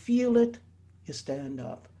when you feel it, you stand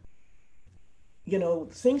up. You know,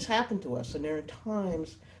 things happen to us, and there are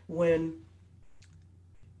times when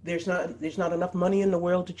there's not enough money in the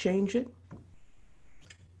world to change it.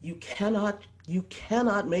 You cannot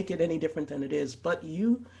make it any different than it is, but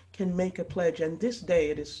you can make a pledge. And this day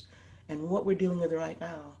it is, and what we're dealing with right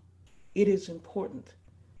now, it is important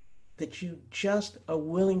that you just are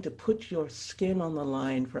willing to put your skin on the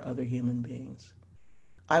line for other human beings.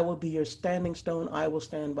 I will be your standing stone. I will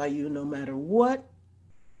stand by you no matter what.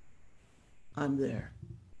 I'm there.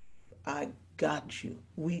 I got you.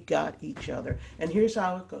 We got each other. And here's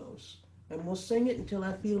how it goes. And we'll sing it until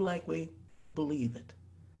I feel like we believe it.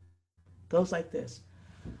 Goes like this.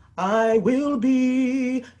 I will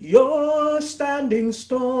be your standing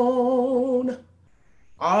stone.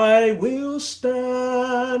 I will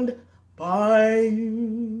stand by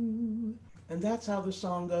you. And that's how the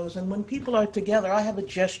song goes. And when people are together, I have a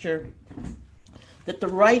gesture that the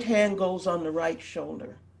right hand goes on the right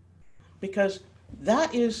shoulder, because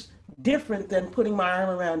that is different than putting my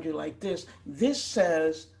arm around you like this. This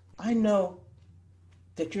says, I know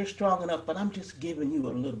that you're strong enough, but I'm just giving you a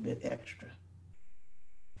little bit extra,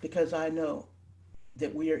 because I know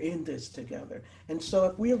that we are in this together. And so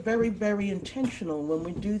if we are very, very intentional when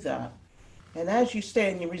we do that, and as you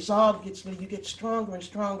stay and your resolve you get stronger and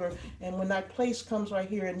stronger, and when that place comes right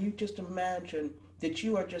here, and you just imagine that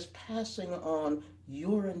you are just passing on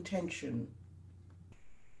your intention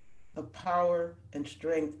of power and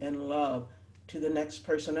strength and love to the next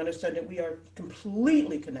person, understand that we are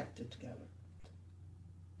completely connected together.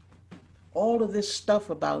 All of this stuff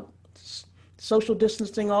about social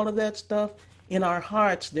distancing, all of that stuff, in our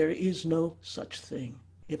hearts, there is no such thing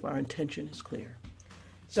if our intention is clear.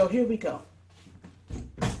 So here we go.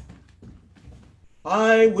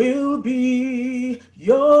 I will be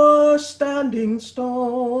your standing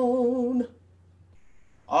stone.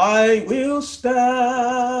 I will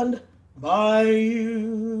stand by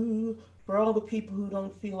you. For all the people who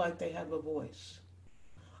don't feel like they have a voice,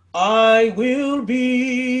 I will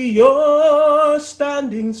be your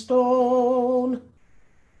standing stone.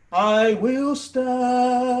 I will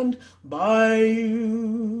stand by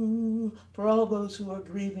you. For all those who are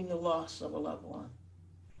grieving the loss of a loved one,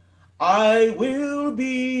 I will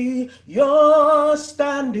be your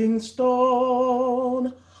standing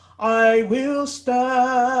stone. I will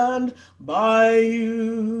stand by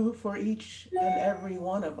you. For each and every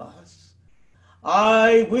one of us,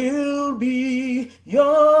 I will be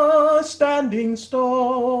your standing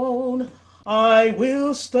stone. I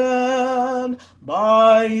will stand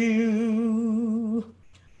by you.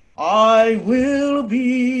 I will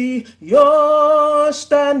be your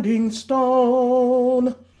standing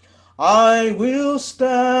stone. I will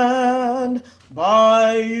stand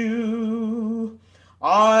by you.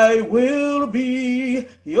 I will be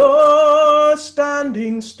your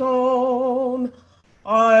standing stone.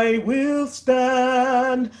 I will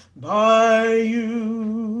stand by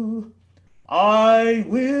you. I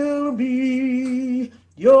will be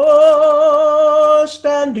your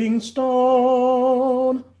standing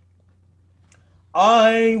stone.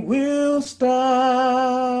 I will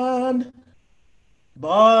stand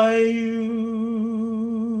by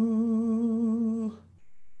you.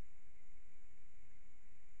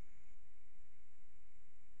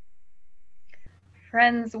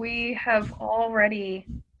 Friends, we have already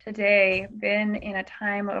today been in a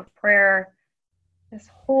time of prayer this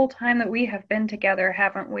whole time that we have been together,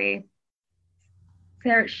 haven't we?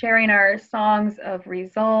 Sharing our songs of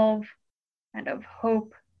resolve and of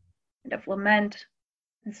hope and of lament,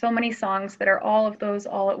 and so many songs that are all of those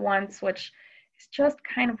all at once, which is just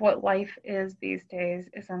kind of what life is these days,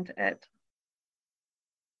 isn't it?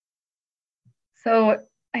 So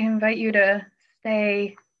I invite you to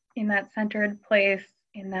stay in that centered place,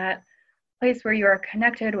 in that place where you are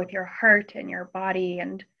connected with your heart and your body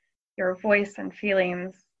and your voice and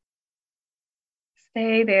feelings.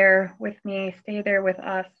 Stay there with me, stay there with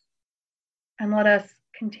us, and let us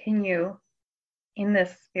continue in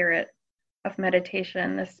this spirit of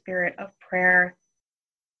meditation, this spirit of prayer,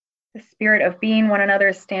 the spirit of being one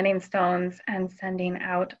another's standing stones and sending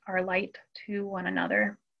out our light to one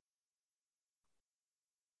another.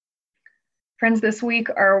 Friends, this week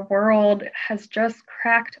our world has just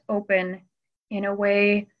cracked open in a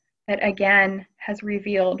way that again has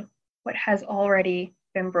revealed what has already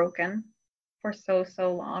been broken for so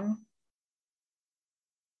long.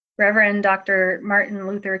 Reverend Dr. Martin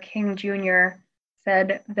Luther King Jr.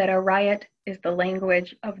 said that a riot is the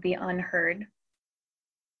language of the unheard.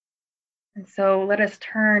 And so let us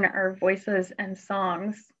turn our voices and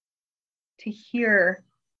songs to hear.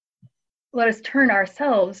 Let us turn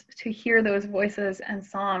ourselves to hear those voices and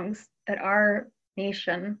songs that our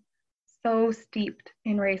nation, so steeped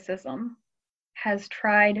in racism, has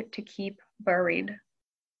tried to keep buried.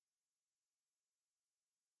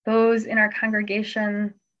 Those in our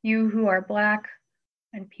congregation, you who are Black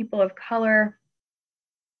and people of color,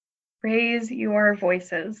 raise your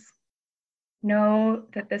voices. Know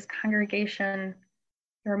that this congregation,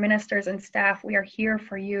 your ministers and staff, we are here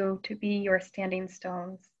for you to be your standing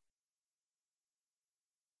stones.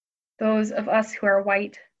 Those of us who are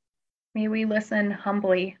white, may we listen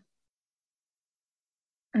humbly.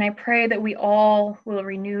 And I pray that we all will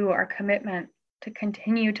renew our commitment to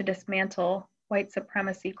continue to dismantle white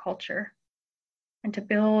supremacy culture and to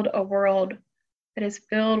build a world that is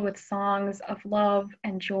filled with songs of love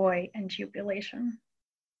and joy and jubilation.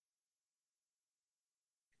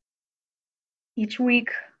 Each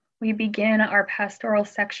week, we begin our pastoral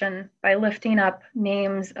section by lifting up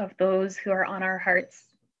names of those who are on our hearts.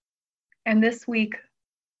 And this week,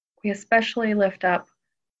 we especially lift up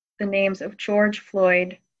the names of George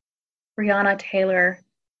Floyd, Breonna Taylor,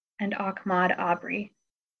 and Ahmaud Arbery.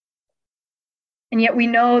 And yet we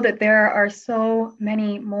know that there are so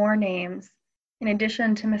many more names. In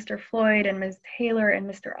addition to Mr. Floyd and Ms. Taylor and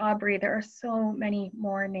Mr. Arbery, there are so many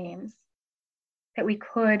more names that we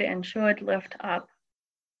could and should lift up.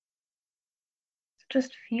 So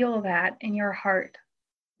just feel that in your heart,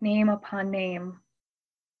 name upon name,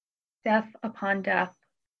 death upon death,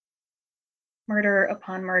 murder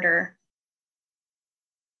upon murder.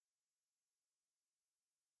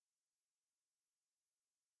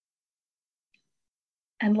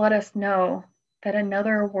 And let us know that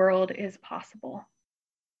another world is possible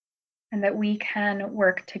and that we can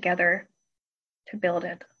work together to build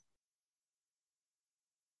it.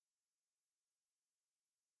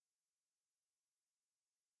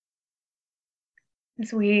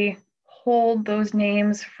 As we hold those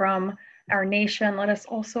names from our nation, let us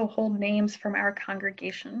also hold names from our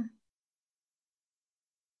congregation.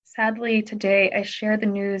 Sadly, today I share the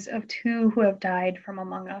news of two who have died from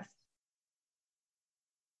among us.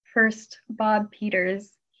 First, Bob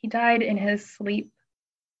Peters. He died in his sleep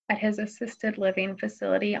at his assisted living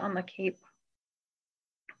facility on the Cape.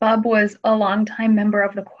 Bob was a longtime member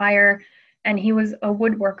of the choir, and he was a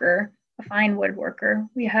woodworker, a fine woodworker.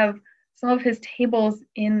 We have some of his tables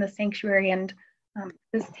in the sanctuary, and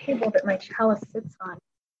this table that my chalice sits on,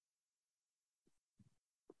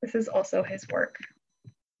 this is also his work.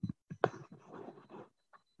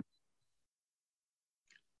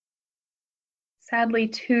 Sadly,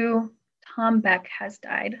 too, Tom Beck has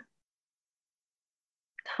died.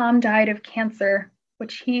 Tom died of cancer,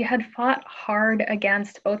 which he had fought hard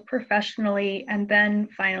against both professionally and then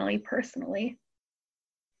finally personally.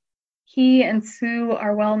 He and Sue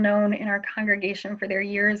are well known in our congregation for their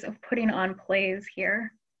years of putting on plays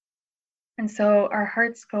here. And so our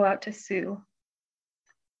hearts go out to Sue.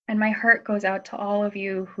 And my heart goes out to all of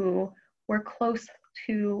you who were close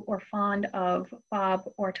to or fond of Bob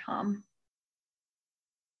or Tom.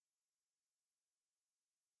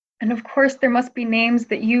 And of course, there must be names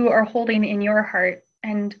that you are holding in your heart.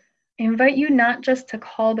 And I invite you not just to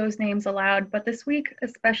call those names aloud, but this week,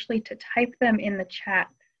 especially to type them in the chat,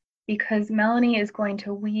 because Melanie is going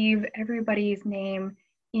to weave everybody's name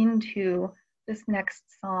into this next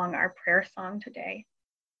song, our prayer song today.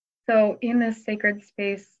 So in this sacred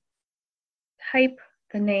space, type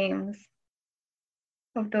the names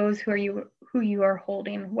of those who you are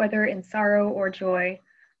holding, whether in sorrow or joy,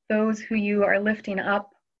 those who you are lifting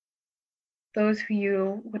up, those who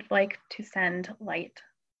you would like to send light.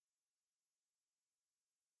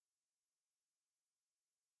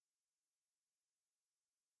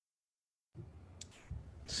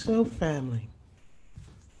 So, family,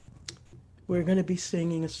 we're going to be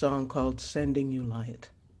singing a song called Sending You Light.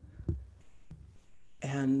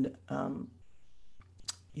 And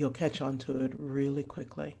you'll catch on to it really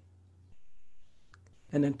quickly.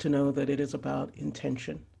 And then to know that it is about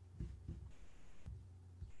intention.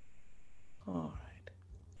 All right.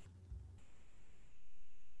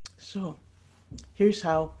 So, here's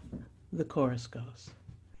how the chorus goes.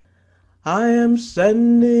 I am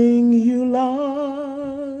sending you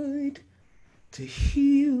light to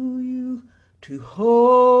heal you, to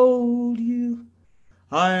hold you.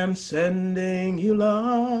 I am sending you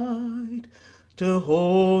light to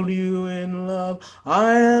hold you in love.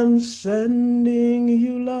 I am sending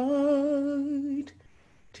you light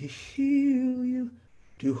to heal you,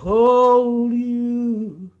 to hold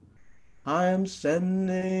you. I am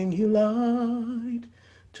sending you light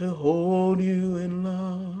to hold you in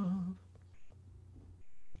love.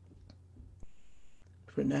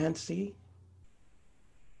 For Nancy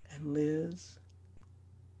and Liz,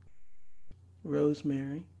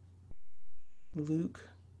 Rosemary, Luke,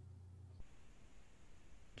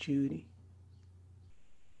 Judy,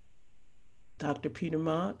 Dr. Peter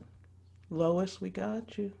Mott, Lois, we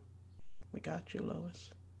got you. We got you,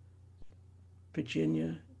 Lois.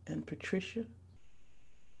 Virginia and Patricia,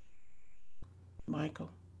 Michael.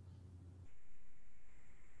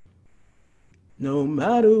 No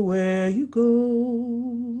matter where you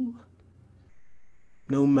go,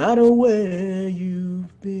 no matter where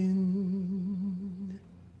you've been,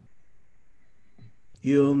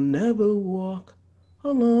 you'll never walk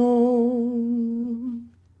alone.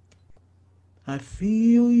 I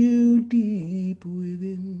feel you deep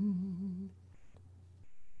within.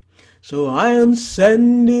 So I am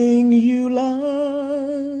sending you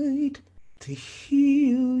light to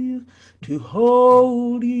heal you, to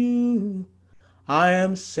hold you. I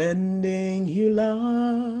am sending you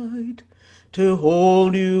light to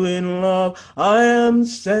hold you in love. I am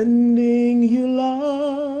sending you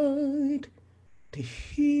light to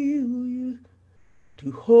heal you,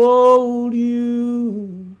 to hold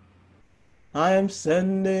you. I am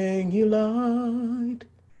sending you light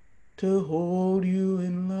to hold you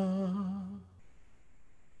in love.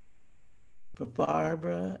 For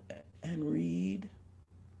Barbara and Reed,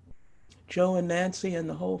 Joe and Nancy and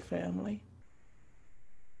the whole family.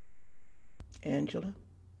 Angela,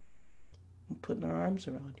 I'm putting our arms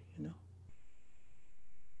around you, you know.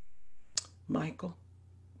 Michael.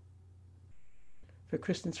 For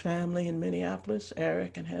Kristen's family in Minneapolis,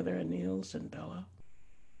 Eric and Heather and Niels and Bella.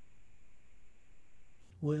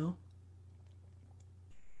 Will.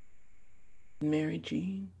 Mary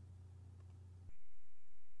Jean.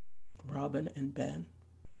 Robin and Ben.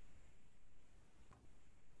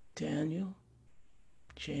 Daniel.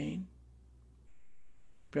 Jane.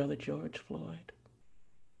 Brother George Floyd.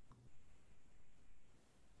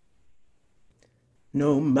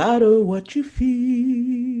 No matter what you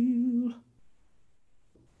feel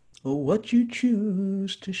or what you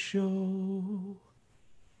choose to show,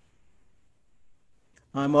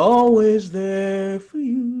 I'm always there for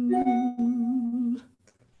you.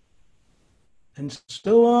 And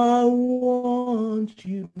so I want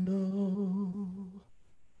you to know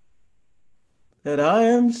that I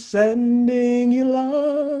am sending you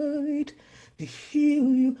light to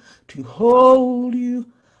heal you, to hold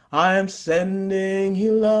you. I am sending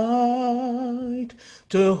you light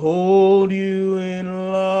to hold you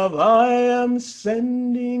in love. I am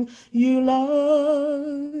sending you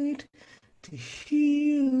light to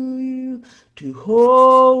heal you, to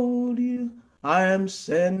hold you. I am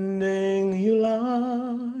sending you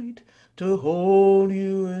light to hold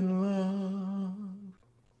you in love.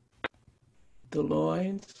 The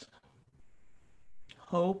Lloyds,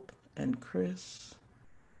 Hope and Chris,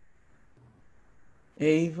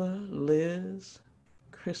 Ava, Liz,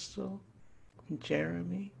 Crystal,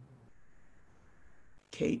 Jeremy,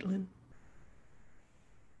 Caitlin,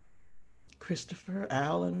 Christopher,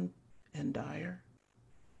 Alan, and Dyer,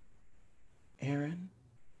 Aaron,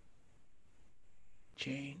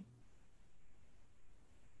 Jane,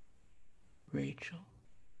 Rachel,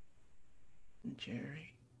 and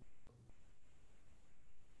Jerry,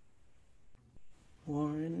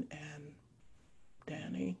 Warren and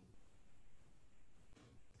Danny,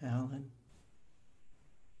 Alan,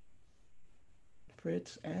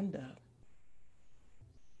 Fritz, and Doug.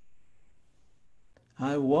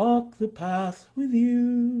 I walk the path with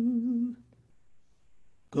you.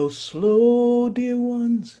 Go slow, dear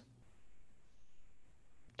ones.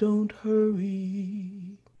 Don't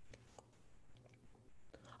hurry.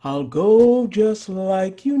 I'll go just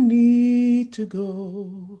like you need to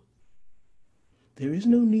go. There is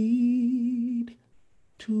no need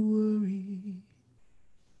to worry.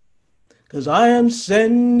 'Cause I am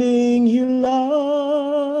sending you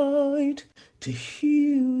light to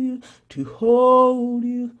heal you, to hold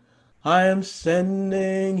you. I am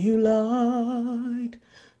sending you light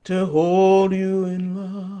to hold you in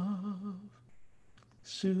love.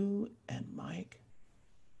 Sue and Mike,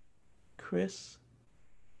 Chris,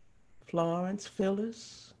 Florence,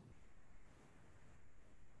 Phyllis,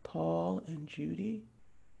 Paul and Judy,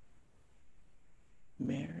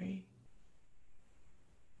 Mary,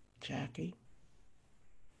 Jackie,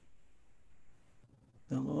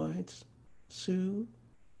 the Lloyds, Sue,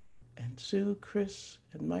 Chris,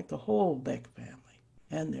 and Mike, the whole Beck family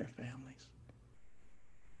and their families.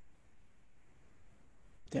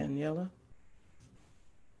 Daniela,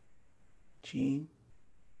 Jean,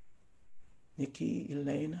 Nikki,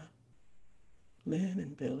 Elena, Lynn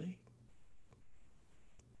and Billy,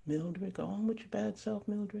 Mildred, go on with your bad self,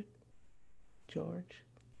 Mildred, George,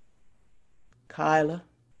 Kyla,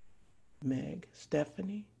 Meg,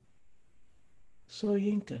 Stephanie,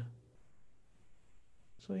 Soyinka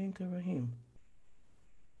Rahim,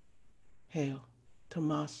 Hale,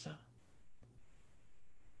 Tomasa,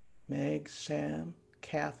 Meg, Sam,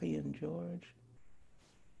 Kathy, and George.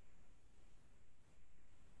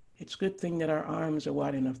 It's a good thing that our arms are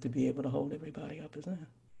wide enough to be able to hold everybody up, isn't it?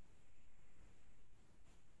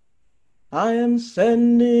 I am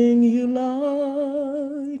sending you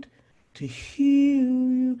light to heal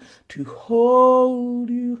you, to hold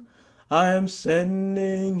you. I am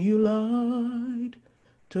sending you light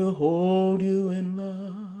to hold you in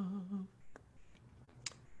love.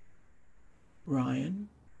 Ryan,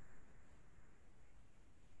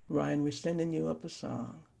 we're sending you up a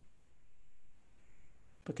song.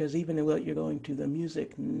 Because even in what you're going to, the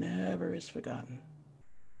music never is forgotten.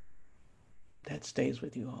 That stays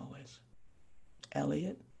with you always.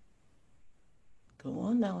 Elliot, go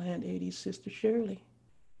on now, Aunt Edie's sister Shirley.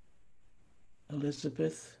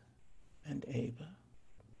 Elizabeth and Ava,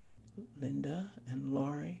 Linda and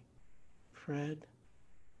Laurie, Fred,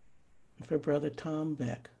 and for Brother Tom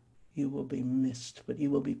Beck, you will be missed, but you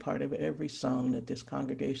will be part of every song that this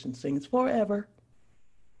congregation sings forever.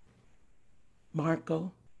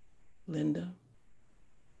 Marco, Linda,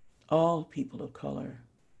 all people of color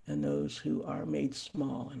and those who are made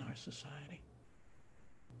small in our society.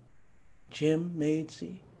 Jim,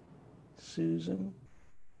 Maidsy, Susan,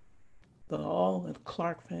 all the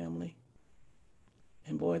Clark family.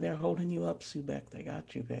 And boy, they're holding you up, Sue Beck. They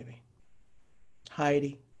got you, baby.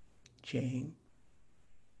 Heidi, Jane,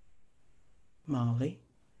 Molly,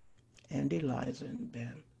 and Eliza and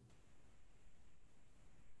Ben.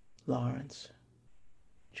 Lawrence,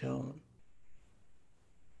 Joan.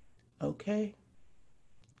 Okay.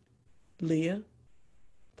 Leah,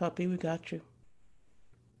 puppy, we got you.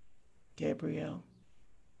 Gabrielle,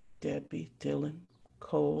 Debbie, Dylan,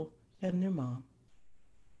 Cole, and their mom.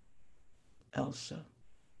 Elsa,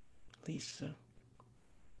 Lisa,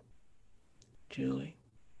 Julie.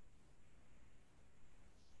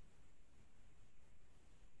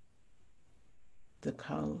 The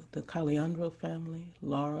Caliandro family,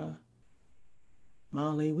 Laura,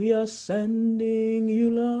 Molly, we are sending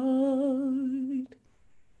you light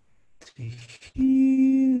to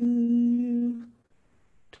heal you,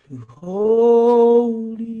 to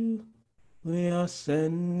hold you. We are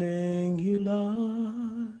sending you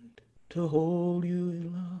light to hold you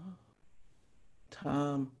in love.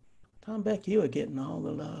 Tom Beck, you are getting all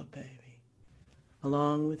the love, baby.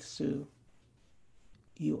 Along with Sue,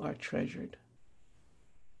 you are treasured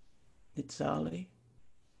Nitzali.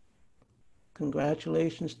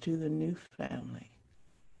 Congratulations to the new family.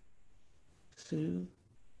 Sue,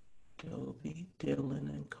 Dobie, Dylan,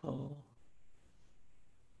 and Cole.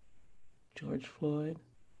 George Floyd,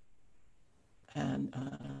 and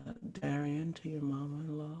Darian, to your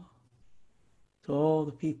mama-in-law. To all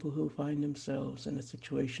the people who find themselves in a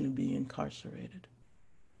situation of being incarcerated.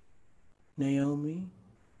 Naomi,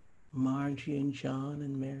 Margie, and John,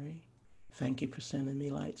 and Mary, thank you for sending me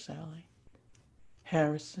light, Sally.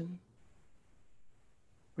 Harrison,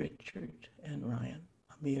 Richard, and Ryan.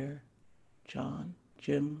 Amir, John,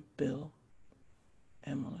 Jim, Bill,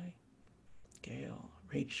 Emily, Gail,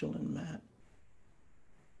 Rachel, and Matt.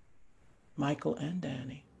 Michael and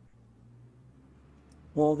Danny.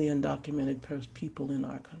 All the undocumented people in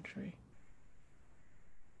our country.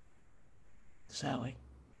 Sally.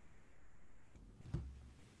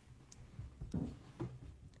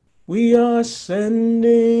 We are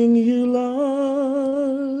sending you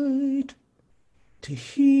light to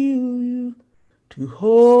heal you, to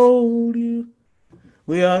hold you.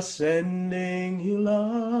 We are sending you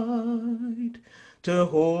light to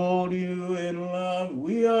hold you in love.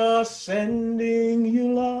 We are sending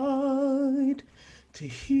you light to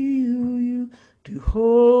heal you, to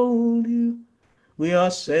hold you. We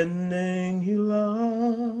are sending you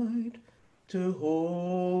light to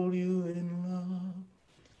hold you in love.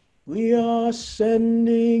 We are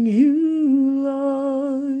sending you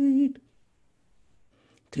light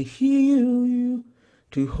to heal you,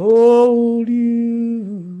 to hold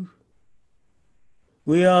you.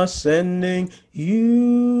 We are sending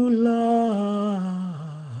you light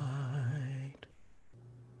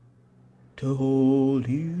to hold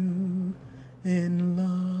you in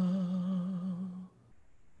love.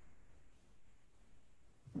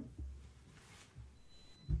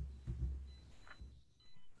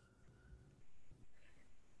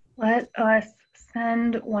 Let us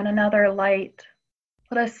send one another light.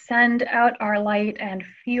 Let us send out our light and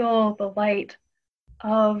feel the light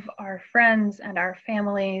of our friends and our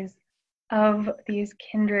families, of these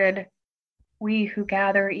kindred, we who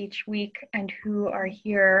gather each week and who are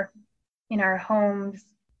here in our homes,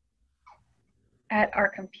 at our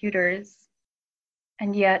computers,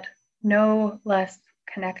 and yet no less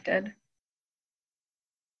connected.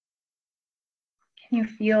 Can you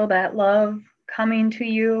feel that love coming to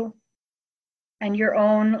you and your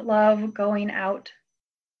own love going out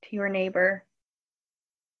to your neighbor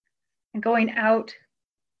and going out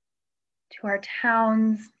to our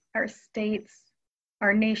towns, our states,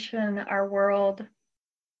 our nation, our world,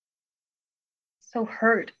 so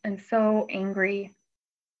hurt and so angry,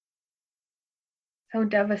 so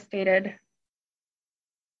devastated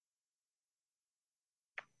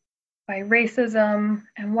by racism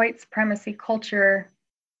and white supremacy culture,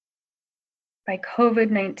 by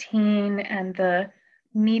COVID-19 and the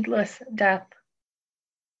needless death,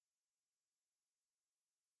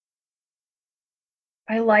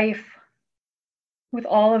 by life with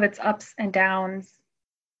all of its ups and downs.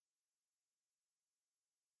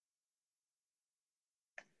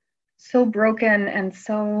 So broken and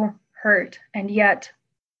so hurt, and yet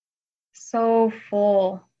so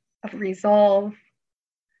full of resolve,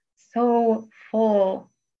 so full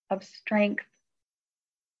of strength,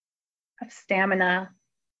 of stamina,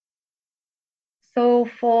 so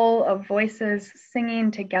full of voices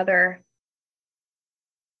singing together.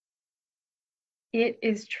 It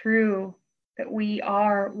is true that we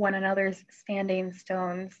are one another's standing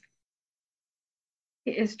stones.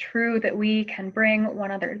 It is true that we can bring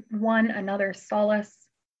one another solace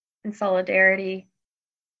and solidarity,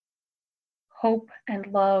 hope and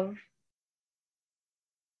love.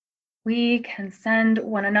 We can send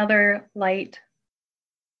one another light.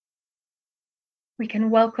 We can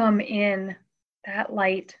welcome in that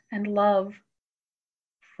light and love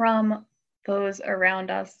from those around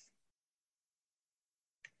us.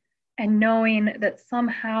 And knowing that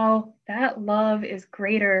somehow that love is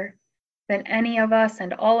greater than any of us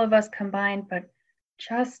and all of us combined, but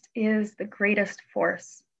just is the greatest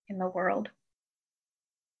force in the world.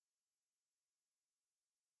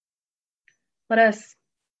 Let us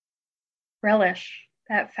relish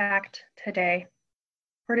that fact today,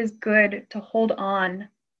 for it is good to hold on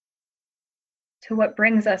to what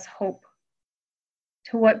brings us hope,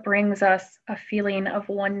 to what brings us a feeling of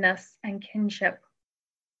oneness and kinship.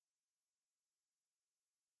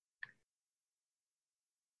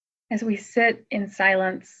 As we sit in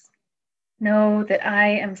silence, know that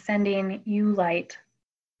I am sending you light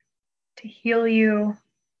to heal you,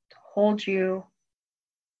 to hold you.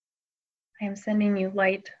 I am sending you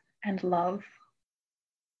light and love.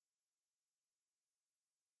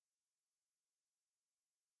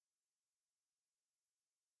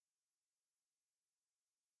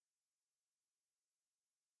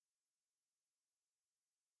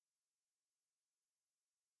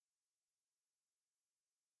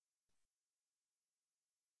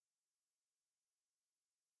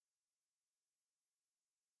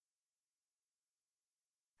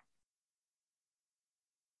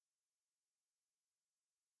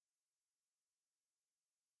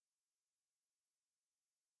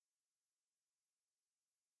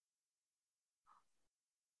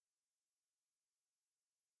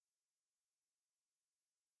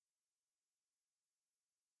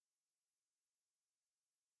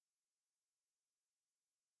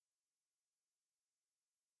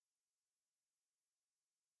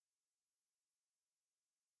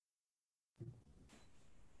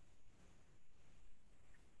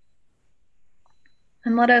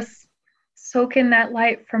 And let us soak in that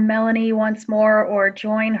light from Melanie once more, or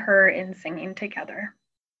join her in singing together.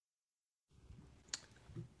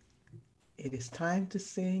 It is time to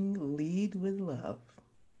sing Lead with Love.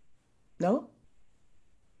 No?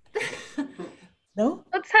 No?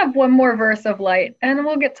 Let's have one more verse of light and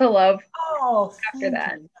we'll get to love after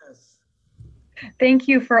that. Yes. Thank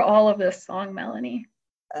you for all of this song, Melanie.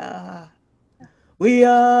 We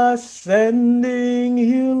are sending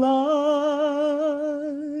you light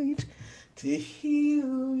to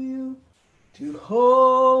heal you, to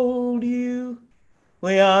hold you.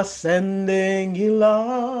 We are sending you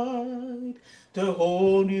light to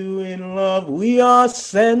hold you in love. We are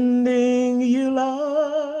sending you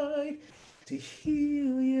light to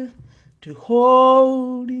heal you, to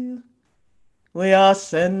hold you. We are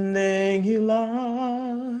sending you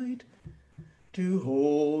light to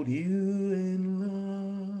hold you in love.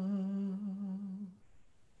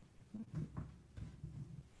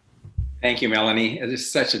 Thank you, Melanie. It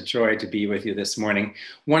is such a joy to be with you this morning.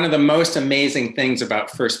 One of the most amazing things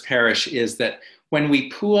about First Parish is that when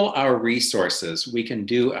we pool our resources, we can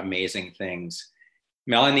do amazing things.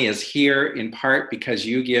 Melanie is here in part because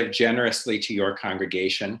you give generously to your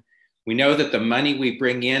congregation. We know that the money we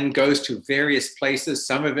bring in goes to various places.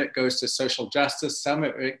 Some of it goes to social justice, some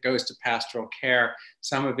of it goes to pastoral care,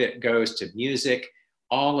 some of it goes to music.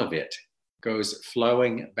 All of it goes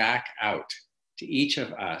flowing back out to each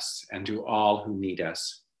of us and to all who need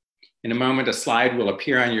us. In a moment, a slide will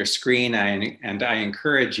appear on your screen, and I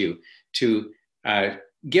encourage you to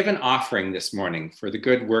give an offering this morning for the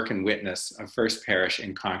good work and witness of First Parish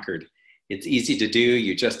in Concord. It's easy to do.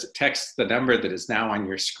 You just text the number that is now on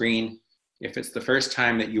your screen. If it's the first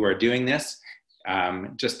time that you are doing this,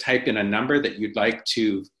 just type in a number that you'd like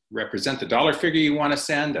to represent the dollar figure you want to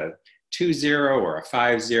send, a 20 or a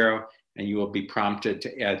 50, and you will be prompted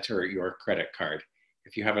to enter your credit card.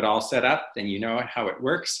 If you have it all set up, then you know how it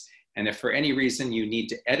works. And if for any reason you need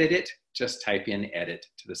to edit it, just type in edit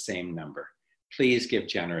to the same number. Please give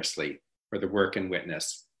generously for the work and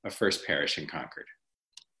witness of First Parish in Concord.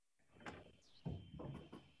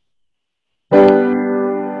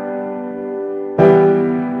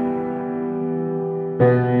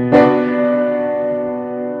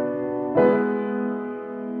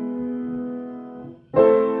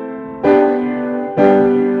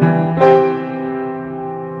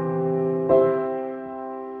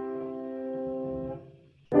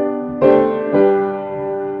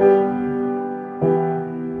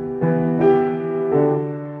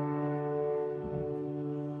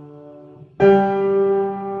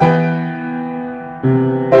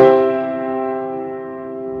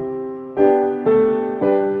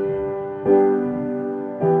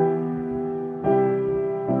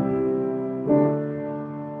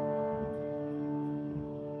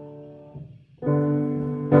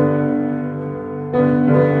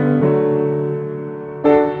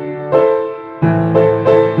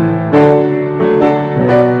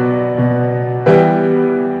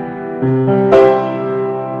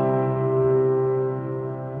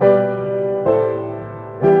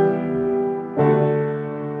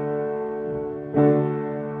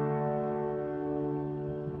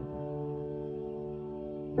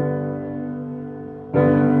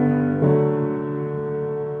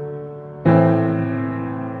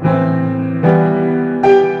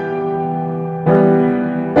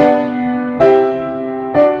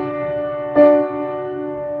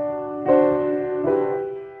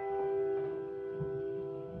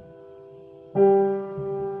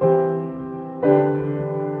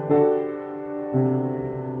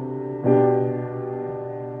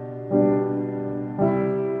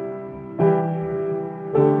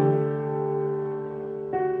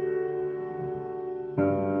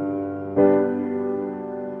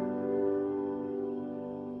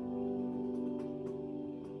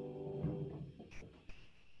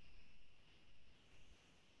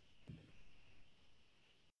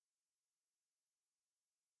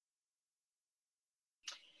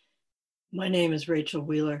 My name is Rachel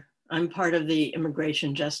Wheeler. I'm part of the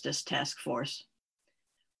Immigration Justice Task Force.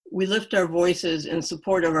 We lift our voices in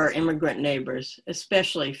support of our immigrant neighbors,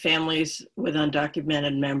 especially families with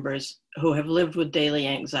undocumented members who have lived with daily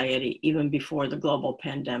anxiety even before the global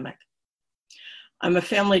pandemic. I'm a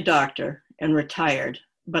family doctor and retired,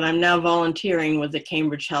 but I'm now volunteering with the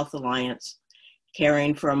Cambridge Health Alliance,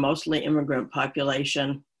 caring for a mostly immigrant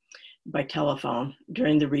population by telephone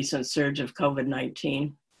during the recent surge of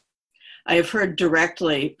COVID-19. I have heard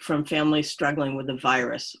directly from families struggling with the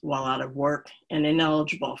virus while out of work and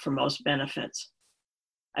ineligible for most benefits.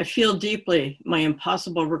 I feel deeply my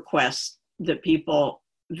impossible request that people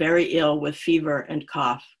very ill with fever and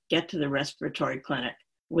cough get to the respiratory clinic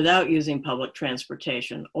without using public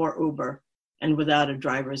transportation or Uber and without a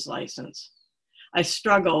driver's license. I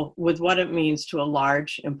struggle with what it means to a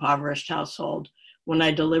large, impoverished household when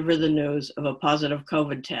I deliver the news of a positive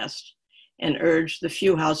COVID test and urge the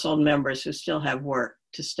few household members who still have work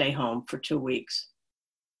to stay home for 2 weeks.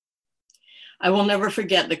 I will never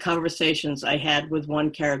forget the conversations I had with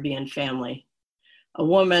one Caribbean family. A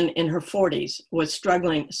woman in her 40s was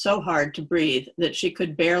struggling so hard to breathe that she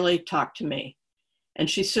could barely talk to me, and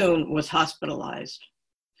she soon was hospitalized.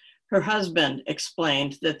 Her husband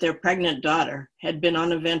explained that their pregnant daughter had been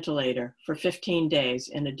on a ventilator for 15 days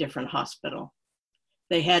in a different hospital.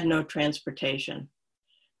 They had no transportation.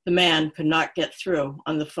 The man could not get through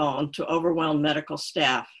on the phone to overwhelmed medical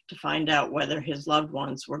staff to find out whether his loved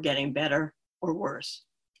ones were getting better or worse.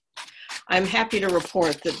 I'm happy to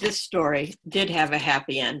report that this story did have a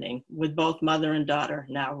happy ending, with both mother and daughter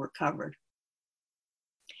now recovered.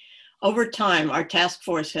 Over time, our task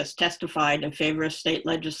force has testified in favor of state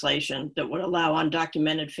legislation that would allow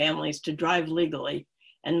undocumented families to drive legally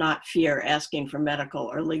and not fear asking for medical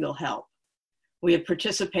or legal help. We have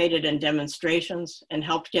participated in demonstrations and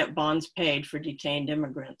helped get bonds paid for detained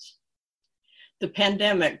immigrants. The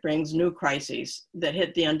pandemic brings new crises that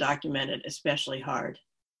hit the undocumented especially hard.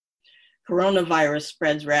 Coronavirus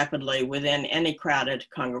spreads rapidly within any crowded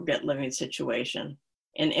congregate living situation,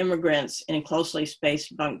 and immigrants in closely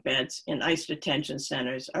spaced bunk beds in ICE detention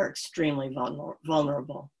centers are extremely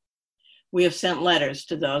vulnerable. We have sent letters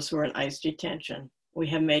to those who are in ICE detention. We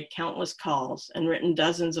have made countless calls and written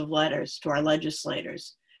dozens of letters to our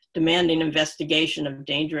legislators demanding investigation of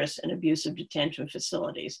dangerous and abusive detention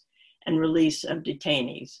facilities and release of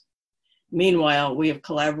detainees. Meanwhile, we have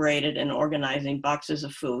collaborated in organizing boxes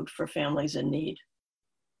of food for families in need.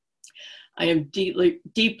 I am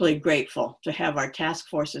deeply grateful to have our task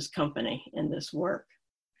force's company in this work.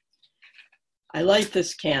 I light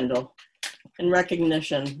this candle in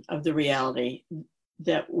recognition of the reality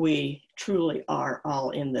that we truly are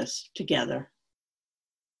all in this together.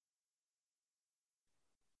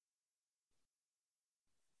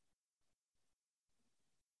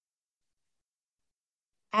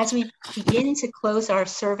 As we begin to close our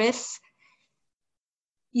service,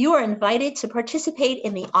 you are invited to participate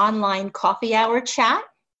in the online coffee hour chat.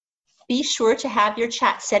 Be sure to have your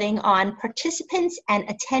chat setting on participants and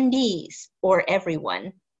attendees, or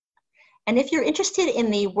everyone. And if you're interested in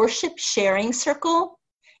the worship sharing circle,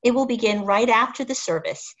 it will begin right after the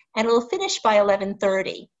service and it will finish by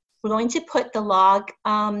 11:30. We're going to put the log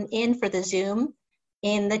in for the Zoom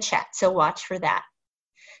in the chat, so watch for that.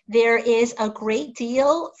 There is a great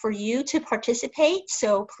deal for you to participate,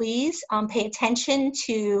 so please pay attention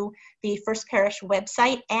to the First Parish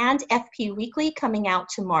website and FP Weekly coming out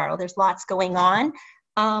tomorrow. There's lots going on.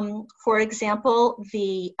 For example,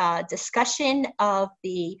 the discussion of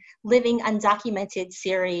the Living Undocumented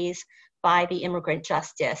series by the Immigrant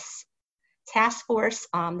Justice Task Force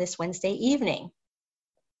this Wednesday evening.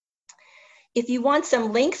 If you want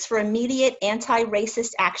some links for immediate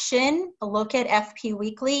anti-racist action, look at FP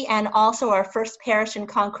Weekly and also our First Parish and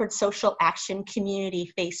Concord Social Action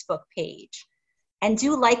Community Facebook page. And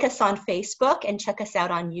do like us on Facebook and check us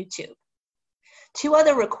out on YouTube. 2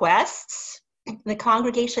 other requests. The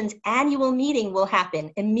congregation's annual meeting will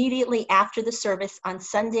happen immediately after the service on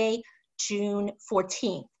Sunday, June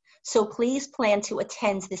 14th. So please plan to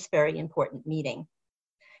attend this very important meeting.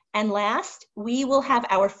 And last, we will have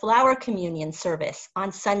our flower communion service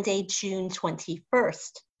on Sunday, June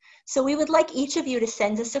 21st. So we would like each of you to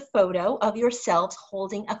send us a photo of yourselves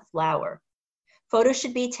holding a flower. Photos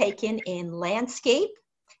should be taken in landscape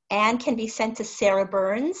and can be sent to Sarah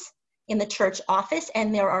Burns in the church office,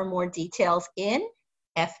 and there are more details in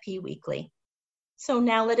FP Weekly. So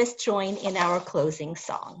now let us join in our closing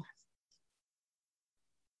song.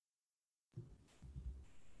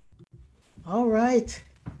 All right.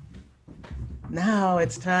 Now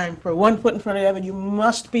it's time for one foot in front of the other. You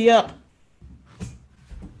must be up.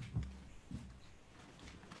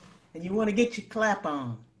 And you want to get your clap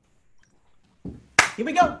on. Here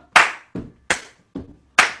we go.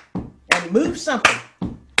 And move something.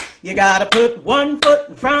 You gotta put one foot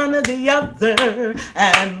in front of the other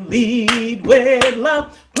and lead with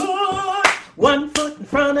love. Put one foot in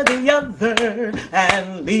front of the other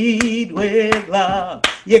and lead with love.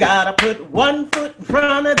 You gotta put one foot in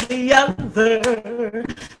front of the other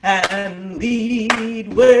and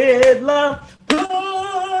lead with love.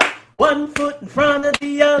 Put one foot in front of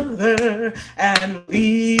the other and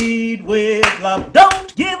lead with love.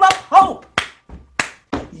 Don't give up hope.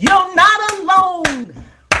 You're not alone.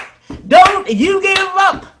 Don't you give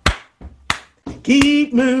up.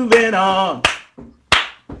 Keep moving on.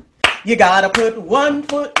 You gotta put one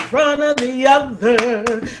foot in front of the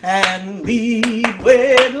other and lead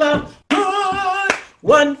with love. Put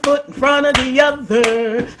one foot in front of the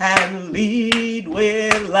other and lead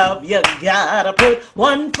with love. You gotta put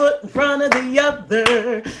one foot in front of the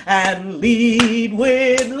other and lead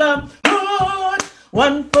with love. Put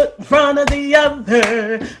one foot in front of the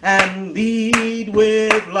other and lead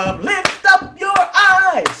with love. Lift up your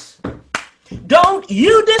eyes. Don't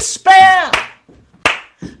you despair.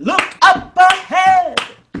 Look up ahead.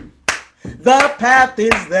 The path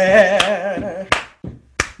is there.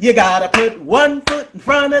 You gotta put one foot in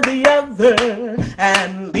front of the other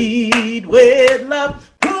and lead with love.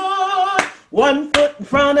 Put one foot in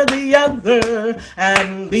front of the other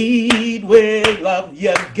and lead with love.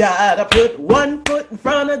 You gotta put one foot in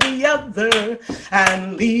front of the other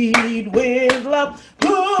and lead with love.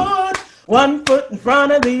 Put one foot in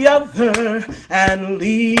front of the other and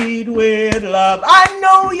lead with love. I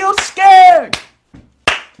know you're scared,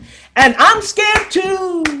 and I'm scared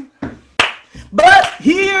too. But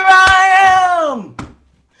here I am,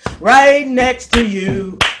 right next to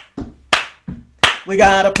you. We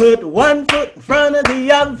gotta put one foot in front of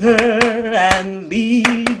the other and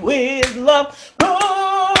lead with love.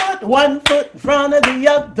 Put one foot in front of the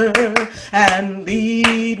other and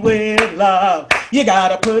lead with love. You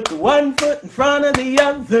gotta put one foot in front of the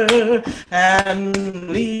other and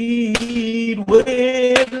lead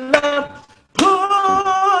with love.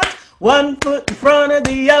 Put one foot in front of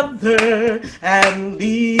the other and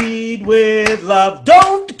lead with love.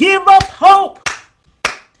 Don't give up hope.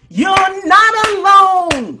 You're not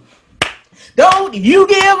alone. Don't you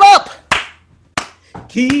give up.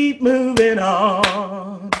 Keep moving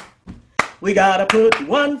on. We gotta put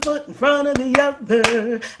one foot in front of the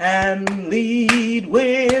other and lead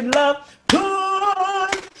with love.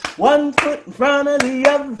 Put one foot in front of the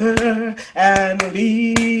other and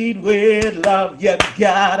lead with love. You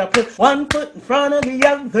gotta put one foot in front of the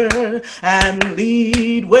other and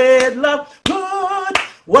lead with love. Put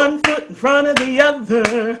one foot in front of the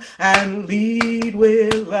other and lead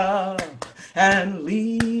with love. And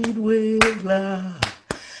lead with love.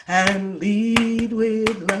 And lead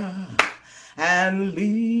with love. And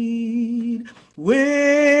lead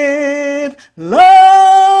with love.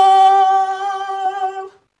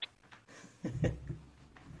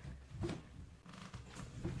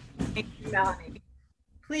 Thank you, Melanie.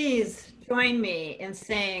 Please join me in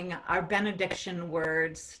saying our benediction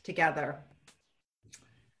words together.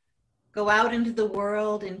 Go out into the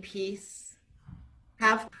world in peace.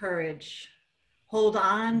 Have courage. Hold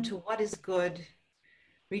on to what is good.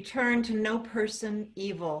 Return to no person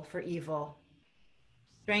evil for evil.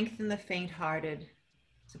 Strengthen the faint-hearted.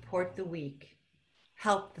 Support the weak.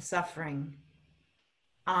 Help the suffering.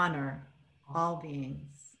 Honor all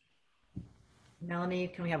beings. Melanie,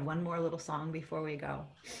 can we have one more little song before we go?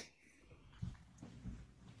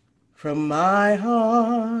 From my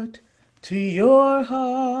heart to your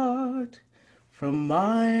heart, from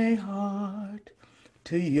my heart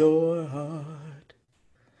to your heart,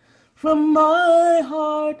 from my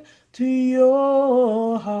heart to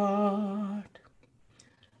your heart,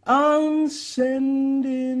 I'm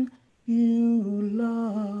sending you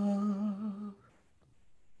love.